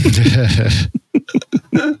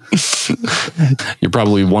 You're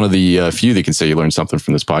probably one of the few that can say you learned something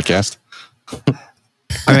from this podcast.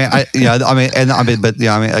 Again, I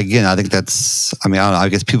think that's, I don't know, I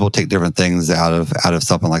guess people take different things out of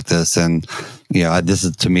something like this. And, this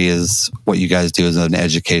is, to me, is what you guys do is an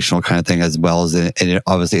educational kind of thing, as well as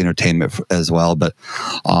obviously entertainment as well. But,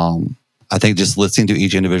 I think just listening to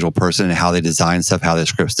each individual person and how they design stuff, how they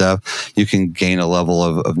script stuff, you can gain a level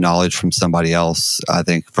of knowledge from somebody else. I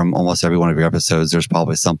think from almost every one of your episodes, there's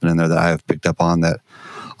probably something in there that I have picked up on that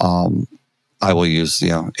I will use,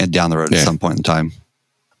 and down the road at some point in time.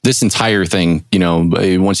 This entire thing,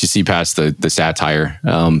 once you see past the satire,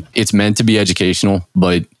 it's meant to be educational,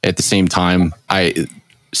 but at the same time,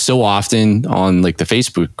 so often on like the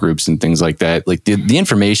Facebook groups and things like that, like the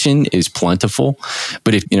information is plentiful,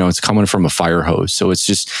 but it's coming from a fire hose. So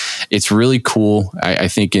it's really cool. I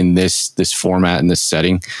think in this format, in this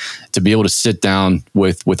setting, to be able to sit down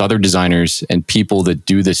with other designers and people that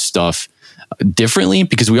do this stuff differently,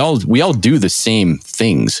 because we all do the same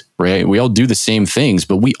things, right? We all do the same things,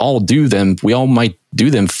 but we all might do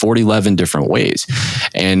them 11 different ways.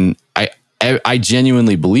 And I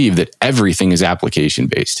genuinely believe that everything is application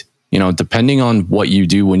based. Depending on what you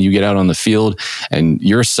do when you get out on the field and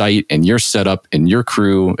your site and your setup and your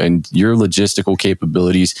crew and your logistical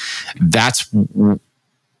capabilities, that's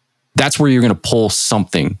where you're going to pull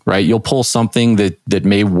something, right? You'll pull something that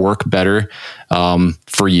may work better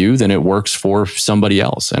for you than it works for somebody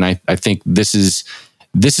else. And I think this is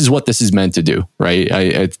what this is meant to do, right?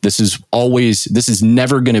 This is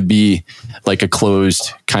never going to be like a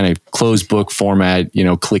closed book format,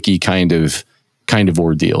 clicky kind of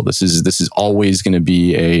ordeal. This is always going to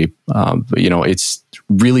be it's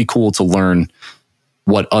really cool to learn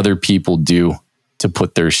what other people do to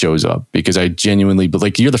put their shows up, because I genuinely, but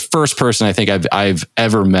like, you're the first person I think I've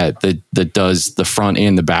ever met that does the front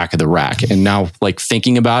and the back of the rack. And now, like,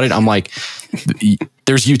 thinking about it, I'm like,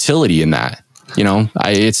 there's utility in that.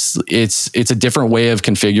 It's a different way of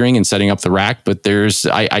configuring and setting up the rack, but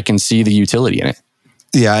I can see the utility in it.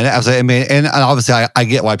 Yeah, and absolutely. And obviously, I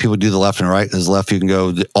get why people do the left and right, because left you can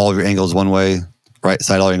go all of your angles one way, right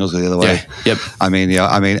side all your angles go the other way. Yeah. Yep. I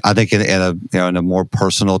think in a more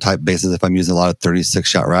personal type basis, if I'm using a lot of 36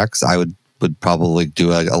 shot racks, I would probably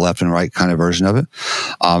do a left and right kind of version of it.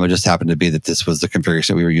 It just happened to be that this was the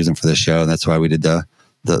configuration that we were using for the show, and that's why we did the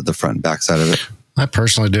front and back side of it. I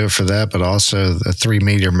personally do it for that, but also the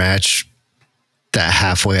 3-meter match, that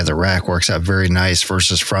halfway of the rack works out very nice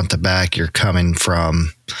versus front to back. You're coming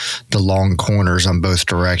from the long corners on both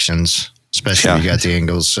directions, especially if you got the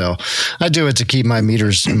angles. So I do it to keep my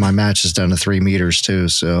matches down to 3 meters too.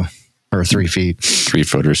 So, or 3 feet.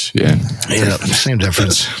 3-footers. Yeah. Yeah. Same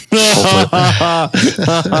difference.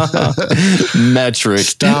 Metric.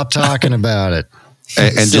 Stop talking about it.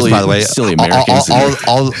 And silly, just by the way, silly Americans.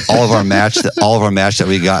 all of our match that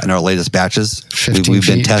we got in our latest batches, we've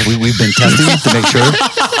been testing to make sure.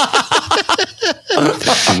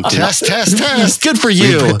 Test. Good for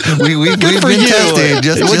you. We've been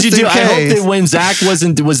testing. What'd you do? I hope that when Zach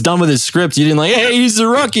was done with his script, you didn't like, hey, he's a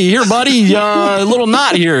rookie. Here, buddy, a little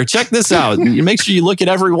knot here. Check this out. You make sure you look at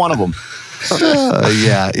every one of them. No.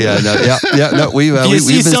 We've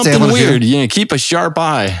see been something weird. Keep a sharp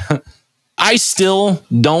eye. I still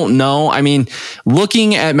don't know. I mean,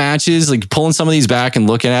 looking at matches, like pulling some of these back and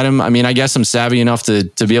looking at them, I mean, I guess I'm savvy enough to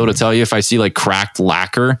be able to tell you if I see like cracked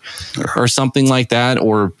lacquer or something like that,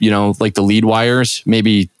 or, like the lead wires,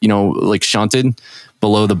 maybe, like shunted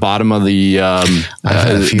below the bottom of the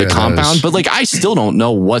compound. But like, I still don't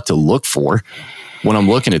know what to look for when I'm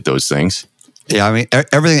looking at those things. Yeah, I mean,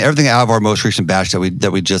 everything out of our most recent batch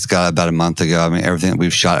that we just got about a month ago. I mean, everything that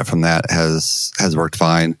we've shot from that has worked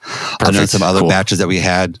fine. Perfect. I know some other batches that we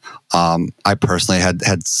had. I personally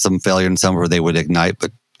had some failure in some where they would ignite,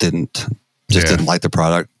 but didn't like the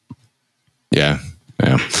product. Yeah.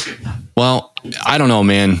 Well, I don't know,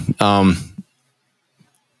 man.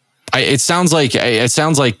 It sounds like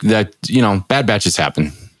that. Bad batches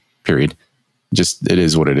happen. Period. Just it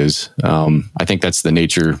is what it is. I think that's the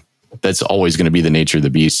nature. That's always going to be the nature of the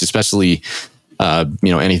beast, especially,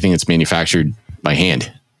 anything that's manufactured by hand.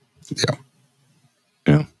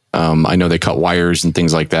 Yeah. I know they cut wires and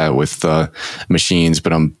things like that with machines,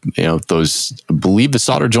 but I believe the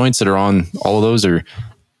solder joints that are on all of those are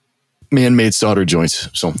man-made solder joints.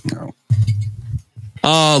 So,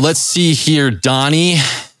 let's see here. Donnie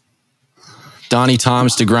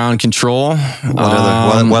Toms to ground control. What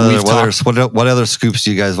other scoops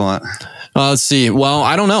do you guys want? Let's see. Well,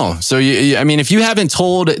 I don't know. So, if you haven't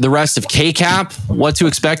told the rest of KCAP what to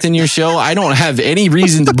expect in your show, I don't have any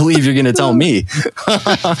reason to believe you're going to tell me.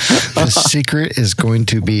 The secret is going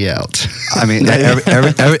to be out. I mean,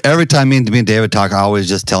 every time me and David talk, I always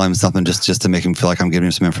just tell him something just to make him feel like I'm giving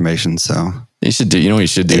him some information. So you should do. You know what you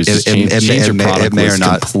should do is just change your product list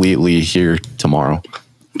completely here tomorrow.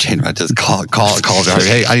 Chain might just call her.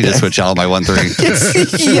 Hey, I need to switch out my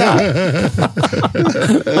 1.3. Yeah.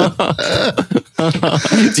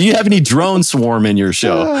 Do you have any drone swarm in your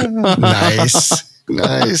show?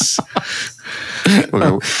 Nice.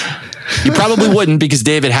 You probably wouldn't, because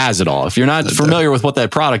David has it all. If you're not familiar with what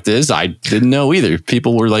that product is, I didn't know either.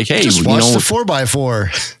 People were like, "Hey, just watch the 4x4."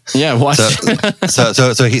 Yeah, watch.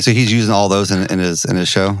 So he's using all those in his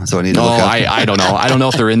show. So I need to look up. I don't know. I don't know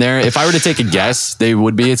if they're in there. If I were to take a guess, they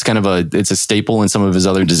would be. It's kind of a staple in some of his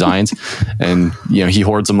other designs, and he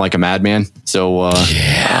hoards them like a madman. So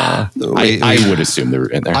I would assume they're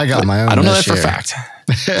in there. I got my own. I don't know that for a fact.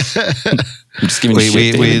 I'm just giving we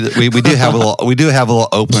do have a little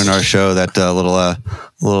open in our show, that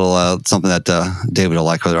little something that David will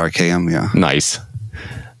like with our RKM. Yeah, nice.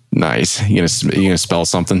 You gonna spell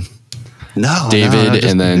something? No, David,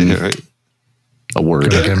 and then a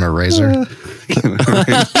word. Give him a razor.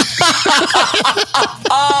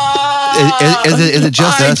 Is it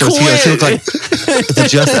just us, or does he look like? Is it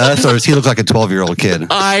just us, or does he look like a 12-year-old kid?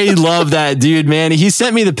 I love that dude, man. He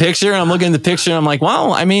sent me the picture, and I'm looking at the picture, and I'm like,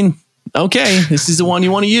 wow. I mean, okay, this is the one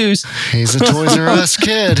you want to use. He's a Toys R Us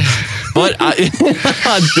kid. But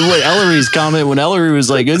what Ellery's comment, when Ellery was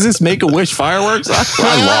like, "Is this Make-A-Wish fireworks?"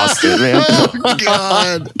 I lost it, man. Oh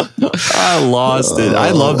God, I lost it.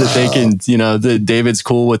 I love that they can, David's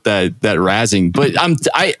cool with that razzing. But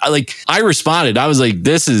I responded. I was like,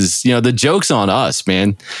 "This is, the joke's on us,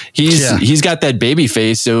 man. He's got that baby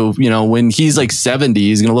face, so when he's like 70,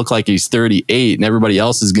 he's gonna look like he's 38, and everybody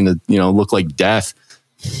else is gonna, look like death."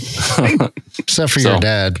 Except for your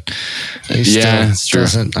dad. It's true.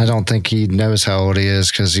 I don't think he knows how old he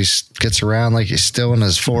is, because he gets around like he's still in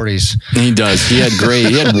his 40s. He does. He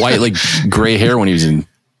had white, like gray hair when he was in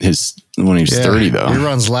when he was 30, though. He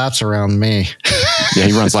runs laps around me. Yeah,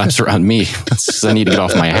 he runs laps around me. I need to get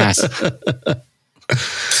off my ass.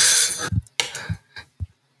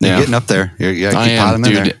 You're getting up there. Keep piling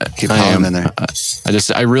in there. Keep piling in there.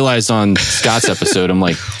 I realized on Scott's episode, I'm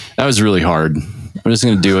like, that was really hard. I'm just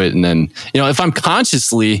going to do it. And then, if I'm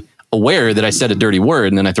consciously aware that I said a dirty word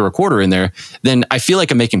and then I throw a quarter in there, then I feel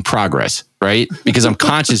like I'm making progress, right? Because I'm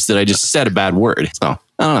conscious that I just said a bad word. So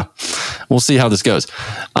I don't know. We'll see how this goes.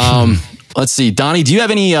 Let's see. Donnie, do you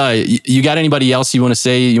have any, you got anybody else you want to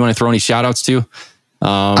say, you want to throw any shout outs to?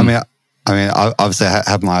 I mean, obviously I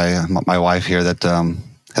have my wife here that,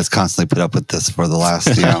 has constantly put up with this for the last,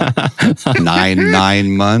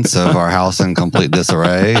 9 months of our house in complete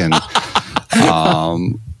disarray and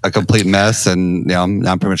a complete mess. And I'm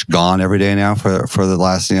pretty much gone every day now for the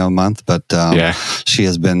last month. But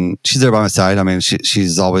she's there by my side. I mean,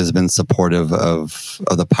 she's always been supportive of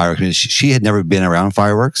the pyro community. She had never been around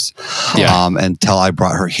fireworks until I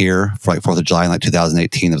brought her here for like 4th of July in like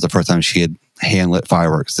 2018. It was the first time she had hand lit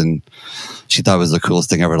fireworks, and she thought it was the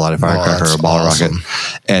coolest thing ever to light a firecracker or a ball rocket.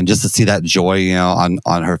 And just to see that joy, on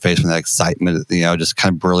her face from that excitement, just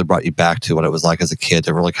kind of really brought you back to what it was like as a kid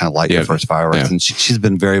to really kind of light your first fireworks. Yeah. And she's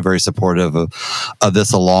been very, very supportive of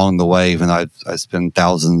this along the way. Even though I spend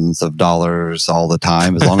thousands of dollars all the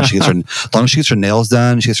time, as long as she gets her nails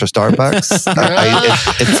done, she gets her Starbucks.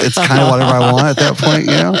 It's kind of whatever I want at that point,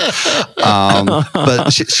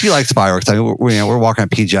 But she likes fireworks. I mean, we're walking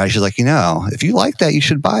at PGI. She's like, if you like that, you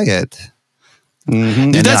should buy it.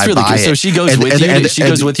 Mm-hmm. Dude, that's really good. So she goes with you. She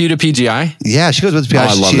goes with you to PGI. Yeah, she goes with PGI. Oh,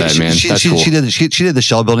 I love that, man. That's cool. She did the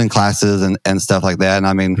shell building classes and stuff like that. And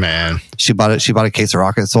I mean, man, she bought a case of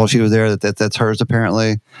rockets while she was there. That's hers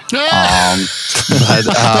apparently. Those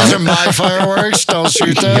are my fireworks. Don't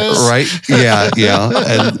shoot those. Right? Yeah.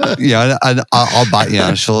 And I'll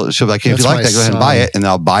buy. She'll be like, hey, if you like that, go ahead and buy it. And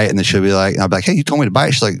I'll buy it. And then she'll be like, hey, you told me to buy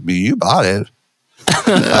it. She's like, you bought it.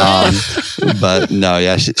 But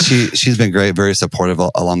no, she's been great, very supportive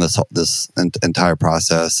along this entire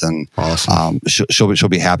process, and awesome. She'll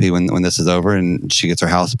be happy when this is over and she gets her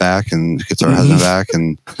house back and gets her husband back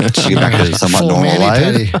and she gets back to somewhat normal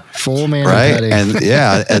life. Full man, right? And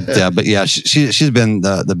but she's been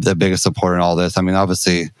the biggest supporter in all this. I mean,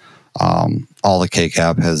 obviously, all the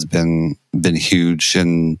KCAP has been huge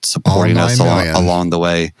in supporting us along the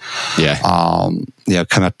way. Yeah.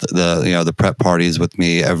 Come at the prep parties with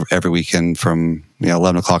me every weekend from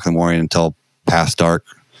 11 o'clock in the morning until past dark.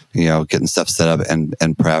 Getting stuff set up and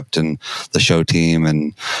prepped, and the show team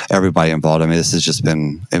and everybody involved. I mean, this has just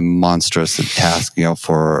been a monstrous task,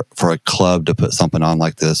 for a club to put something on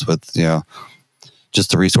like this with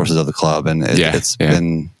just the resources of the club, and it's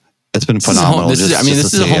been phenomenal. This is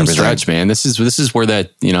a home stretch, man. This is where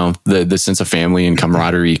that the sense of family and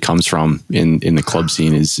camaraderie comes from in the club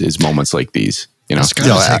scene is moments like these. It's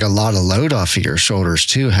got to take a lot of load off of your shoulders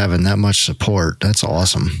too, having that much support. That's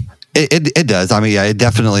awesome. It does. I mean, yeah, it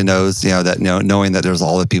definitely knows, that, knowing that there's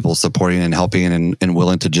all the people supporting and helping and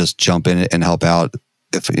willing to just jump in and help out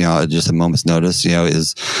if, just a moment's notice,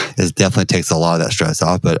 is definitely takes a lot of that stress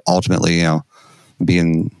off. But ultimately,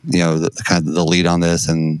 being, the kind of the lead on this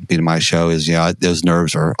and being my show is, those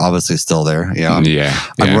nerves are obviously still there.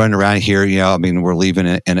 I'm running around here, we're leaving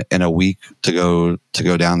in a week to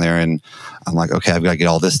go down there, and I'm like, okay, I've got to get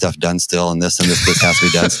all this stuff done still, and this has to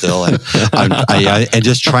be done still. And and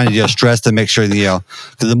just trying to stress to make sure that,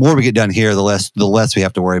 because the more we get done here, the less we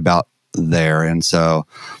have to worry about there. And so,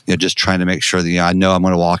 just trying to make sure that, I know I'm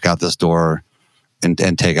going to walk out this door and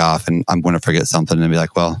take off, and I'm going to forget something and be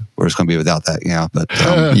like, well, we're just going to be without that, But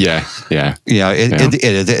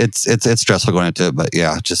it's stressful going into it, but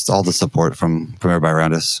just all the support from everybody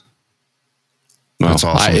around us. Well, that's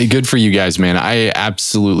awesome. Good for you guys, man. I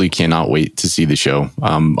absolutely cannot wait to see the show.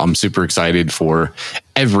 I'm super excited for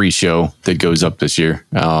every show that goes up this year.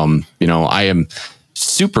 I am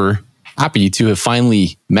super happy to have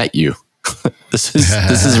finally met you. This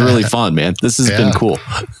is really fun, man. This has been cool.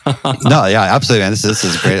 No, yeah, absolutely, man. This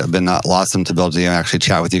is great. It's been awesome to be able to actually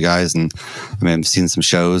chat with you guys, and I've seen some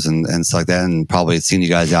shows and stuff like that, and probably seen you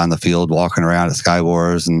guys out in the field walking around at Sky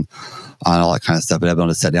Wars and on all that kind of stuff. But I've been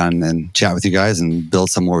able to sit down and chat with you guys and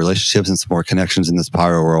build some more relationships and some more connections in this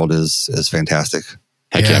pyro world is fantastic.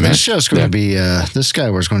 Heck yeah, man. This show's going to be this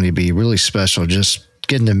Sky Wars is going to be really special. Just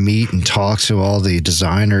getting to meet and talk to all the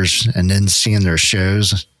designers and then seeing their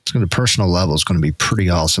shows. It's going to personal level is going to be pretty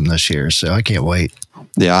awesome this year. So I can't wait.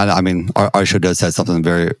 Yeah, our show does have something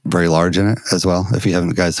very, very large in it as well. If you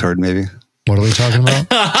haven't guys heard, maybe. What are we talking about?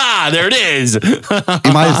 There it is.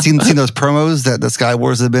 You might have seen those promos that the Sky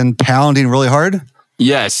Wars have been pounding really hard.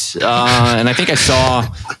 Yes. And I think I saw,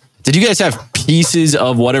 did you guys have pieces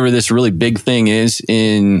of whatever this really big thing is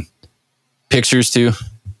in pictures too?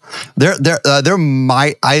 There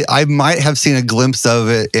might I might have seen a glimpse of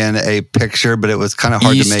it in a picture, but it was kind of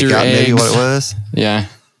hard to make out maybe what it was. Yeah.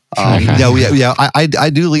 I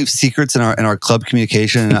do leave secrets in our club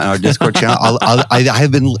communication and our Discord channel. I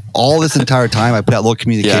have been all this entire time. I put out little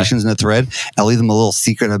communications in the thread. I leave them a little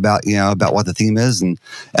secret about what the theme is, and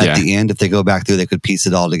at the end, if they go back through, they could piece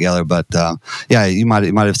it all together. But you might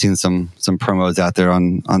have seen some promos out there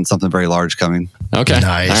on something very large coming. Okay,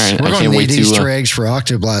 nice. All right. We're going to need Easter eggs for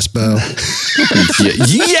Octoblast Bow.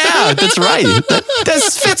 Yeah, that's right. That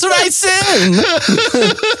fits right in.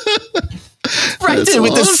 Right in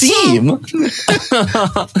with awesome.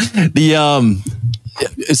 The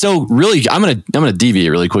theme. So really, I'm gonna deviate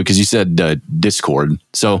really quick because you said Discord.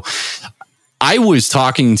 So I was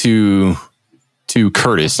talking to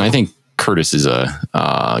Curtis, and I think Curtis is a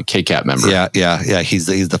KCAP member. Yeah. He's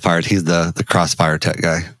the Crossfire tech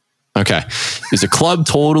guy. Okay. Is the club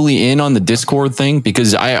totally in on the Discord thing?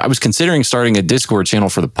 Because I was considering starting a Discord channel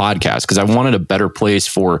for the podcast because I wanted a better place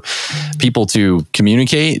for people to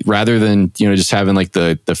communicate rather than, just having like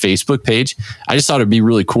the Facebook page. I just thought it'd be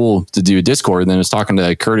really cool to do a Discord. And then I was talking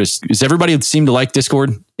to Curtis. Does everybody seem to like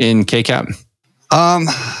Discord in KCAP?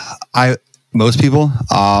 Most people.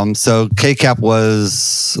 So KCAP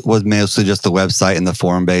was mostly just the website and the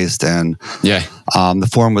forum based, and the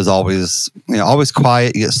forum was always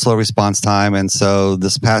quiet. You get slow response time, and so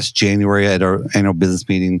this past January at our annual business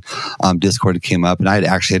meeting, Discord came up, and I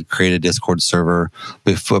had created a Discord server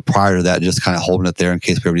prior to that, just kind of holding it there in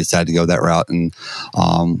case we ever decided to go that route. And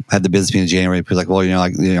had the business meeting in January. People were like,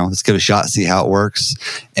 well, let's give it a shot, see how it works,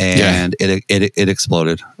 and it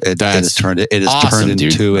exploded. It has turned awesome,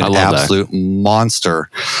 into an absolute monster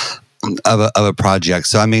of a project.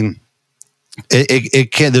 So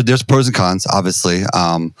it can. There's pros and cons, obviously.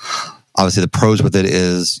 Obviously, the pros with it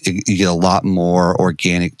is you get a lot more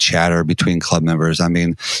organic chatter between club members.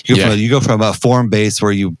 You go from a forum base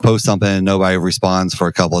where you post something and nobody responds for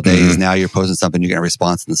a couple of days. Now you're posting something, you get a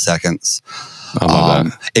response in seconds.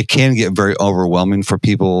 It can get very overwhelming for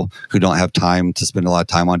people who don't have time to spend a lot of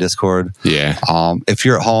time on Discord. Yeah. If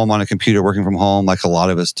you're at home on a computer working from home, like a lot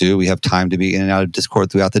of us do, we have time to be in and out of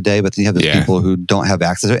Discord throughout the day. But then you have the people who don't have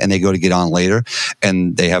access to it, and they go to get on later,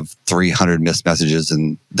 and they have 300 missed messages,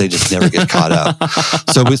 and they just never get caught up.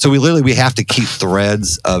 So we have to keep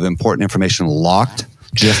threads of important information locked,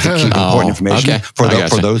 just to keep important information for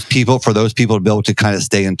those people to be able to kind of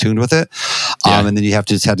stay in tune with it. And then you have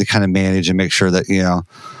to kind of manage and make sure that,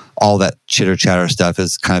 all that chitter chatter stuff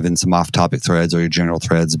is kind of in some off topic threads or your general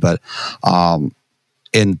threads. But,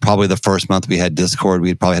 in probably the first month we had Discord,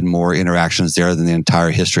 we probably had more interactions there than the entire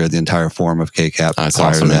history of the entire forum of KCAP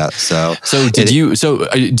prior to that. So do you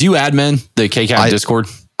admin the KCAP Discord?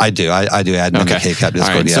 I do. I do admin the KCAP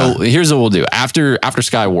Discord. Right. So here's what we'll do. After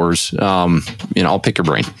Sky Wars, I'll pick your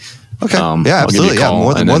brain. Okay. I'll give you Absolutely. a call,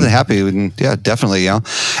 More than happy. And definitely. And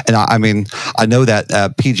I mean, I know that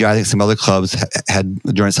PGI, I think some other clubs had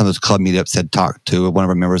during some of those club meetups had talked to one of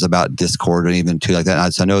our members about Discord and even like that.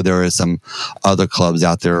 And so I know there is some other clubs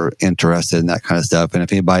out there interested in that kind of stuff. And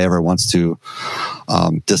if anybody ever wants to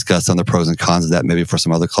discuss some of the pros and cons of that, maybe for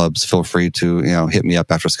some other clubs, feel free to hit me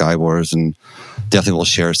up after Sky Wars, and definitely we'll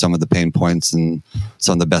share some of the pain points and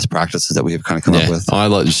some of the best practices that we have kind of come up with.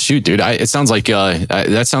 Oh, shoot, dude! It sounds like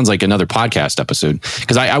that sounds like another podcast episode,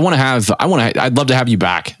 because I'd love to have you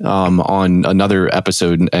back on another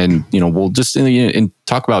episode, and we'll just and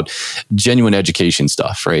talk about genuine education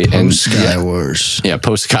stuff, right? Post Sky Wars,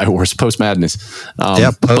 post Sky Wars, post Madness,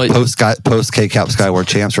 post KCAP Sky War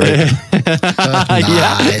champs, right?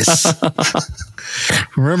 Nice.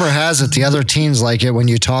 Rumor has it the other teams like it when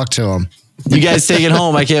you talk to them. You guys take it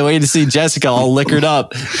home. I can't wait to see Jessica all liquored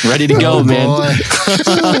up, ready to go, man.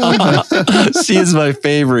 She is my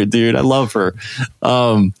favorite, dude. I love her.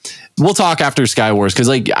 We'll talk after Sky Wars, because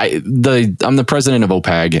I'm the president of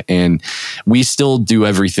OPAG, and we still do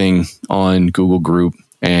everything on Google Group.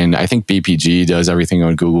 And I think BPG does everything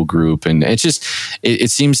on Google Group. And it's just,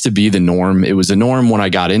 it seems to be the norm. It was a norm when I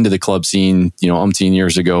got into the club scene, umpteen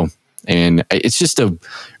years ago. And it's just a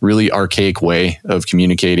really archaic way of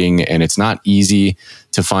communicating, and it's not easy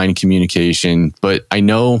to find communication. But I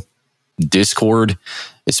know Discord,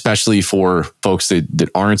 especially for folks that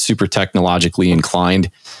aren't super technologically inclined,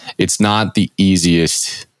 it's not the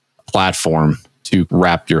easiest platform to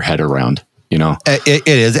wrap your head around. It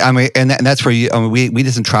is. I mean, and that's where we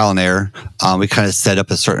did some trial and error. We kind of set up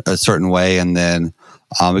a certain way, and then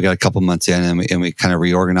we got a couple months in, and we kind of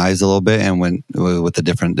reorganized a little bit and went with a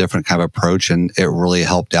different kind of approach, and it really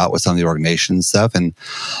helped out with some of the organization stuff. And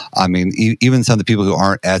I mean, even some of the people who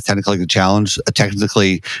aren't as technically challenged,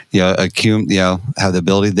 technically, have the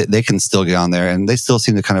ability that they can still get on there, and they still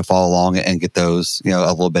seem to kind of follow along and get those, a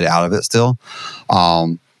little bit out of it still.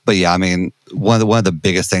 But yeah, I mean, one of the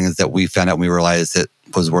biggest things that we found out when we realized it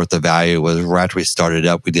was worth the value was right after we started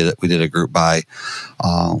up, we did a group buy.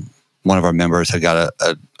 One of our members had got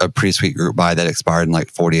a pretty sweet group buy that expired in like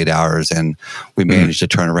 48 hours, and we managed to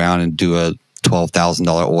turn around and do a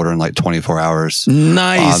 $12,000 order in like 24 hours.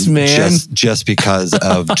 Nice, man. Just because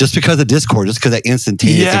of Discord, just because of that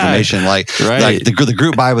instantaneous information. Like the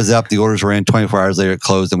group buy was up, the orders were in, 24 hours later it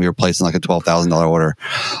closed, and we were placing like a $12,000 order.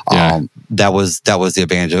 That was the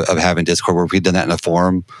advantage of having Discord. Where if we'd done that in a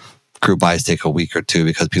forum, group buys take a week or two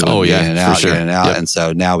because people are in and out. Yep. And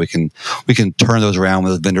so now we can turn those around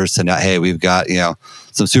with vendors, send out, hey, we've got,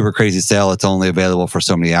 some super crazy sale. It's only available for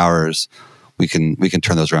so many hours. We can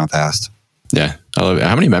turn those around fast. Yeah. I love it.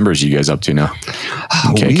 How many members are you guys up to now?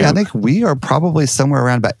 I think we are probably somewhere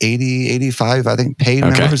around about 80, 85, I think, paid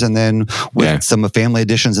members. And then with some family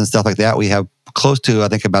editions and stuff like that, we have close to, I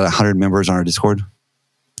think, about 100 members on our Discord.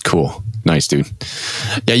 Cool. Nice, dude.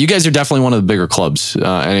 Yeah, you guys are definitely one of the bigger clubs.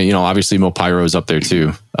 And, obviously Mopyro is up there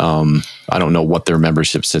too. I don't know what their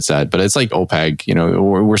membership sits at, but it's like OPAG,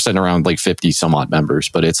 we're sitting around like 50 some odd members,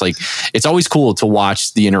 but it's like, it's always cool to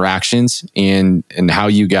watch the interactions and how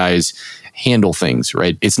you guys handle things,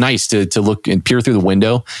 right? It's nice to look and peer through the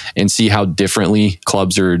window and see how differently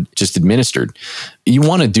clubs are just administered. You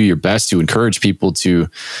want to do your best to encourage people to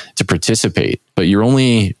participate, but you're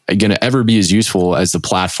only going to ever be as useful as the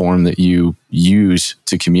platform that you use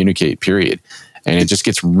to communicate, period. And it just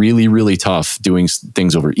gets really, really tough doing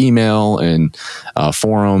things over email and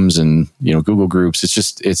forums and, Google groups. It's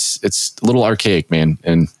just, it's a little archaic, man.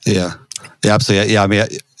 And yeah, absolutely. Yeah. I mean,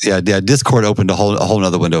 Discord opened a whole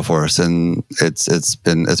nother window for us, and it's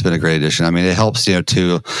been a great addition. I mean, it helps, to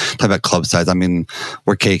talk about club size. I mean,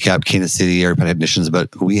 we're KCAP, Kansas City, Area Technicians, but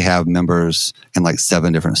we have members in like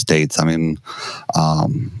 7 different states. I mean,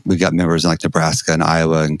 we've got members in like Nebraska and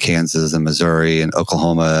Iowa and Kansas and Missouri and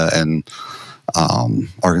Oklahoma and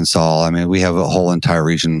Arkansas. I mean, we have a whole entire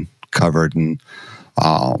region covered, and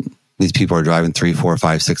these people are driving 3, 4,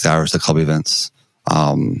 5, 6 hours to club events.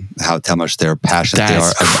 How much they're passionate they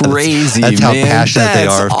are. Crazy, that's how man. passionate they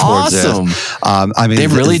are towards this. I mean, they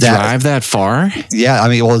really drive that far. Yeah, I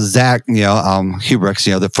mean, well, Zach,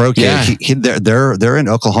 Hubricks, the Fro kid, they're in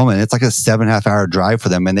Oklahoma, and it's like a 7.5 hour drive for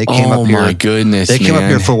them. And they came up here. Oh my goodness, they came up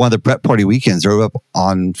here for one of the prep party weekends. They were up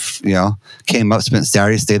on, came up, spent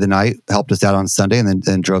Saturday, stayed the night, helped us out on Sunday, and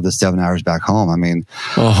then drove the 7 hours back home. I mean,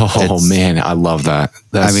 man, I love that.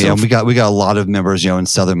 We got a lot of members, in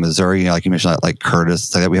southern Missouri, like you mentioned, like Curtis.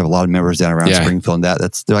 Like we have a lot of members down around Springfield, and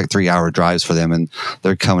they're like 3 hour drives for them, and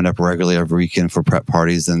they're coming up regularly every weekend for prep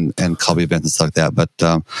parties and club events and stuff like that. But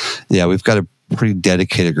we've got a pretty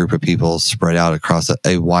dedicated group of people spread out across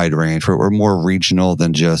a wide range. We're more regional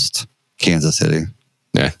than just Kansas City.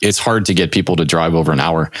 Yeah, it's hard to get people to drive over an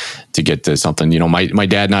hour to get to something. You know, my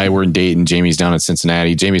dad and I were in Dayton. Jamie's down in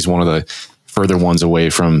Cincinnati. Jamie's one of the further ones away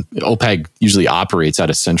from OPEG. Usually operates out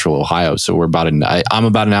of Central Ohio, so we're I'm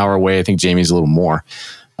about an hour away. I think Jamie's a little more.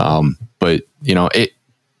 But you know,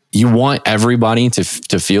 you want everybody to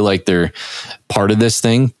feel like they're part of this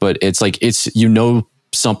thing. But it's like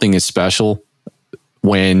something is special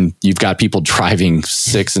when you've got people driving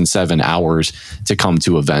 6 and 7 hours to come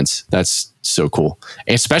to events. That's so cool.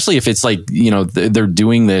 And especially if it's like, you know, they're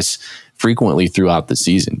doing this frequently throughout the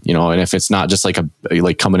season, you know, and if it's not just like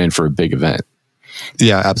coming in for a big event.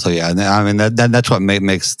 Yeah, absolutely. Yeah. And I mean, that's what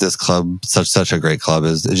makes this club such a great club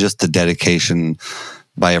is just the dedication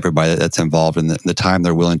by everybody that's involved and the time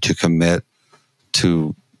they're willing to commit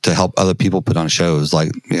to help other people put on shows.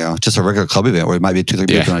 Like, you know, just a regular club event where it might be 2-3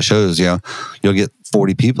 people on shows, you know, you'll get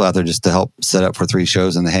 40 people out there just to help set up for 3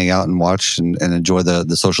 shows and hang out and watch and enjoy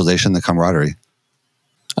the socialization, the camaraderie.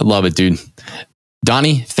 I love it, dude.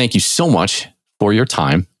 Donnie, thank you so much for your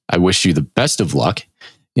time. I wish you the best of luck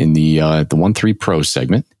in the 1-3 Pro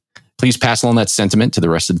segment. Please pass along that sentiment to the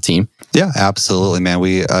rest of the team. Yeah, absolutely, man.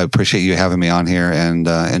 We appreciate you having me on here and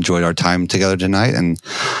enjoyed our time together tonight, and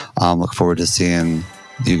look forward to seeing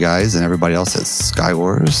you guys and everybody else at Sky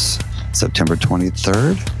Wars September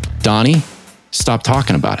 23rd. Donnie, stop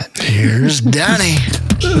talking about it. Here's Donnie.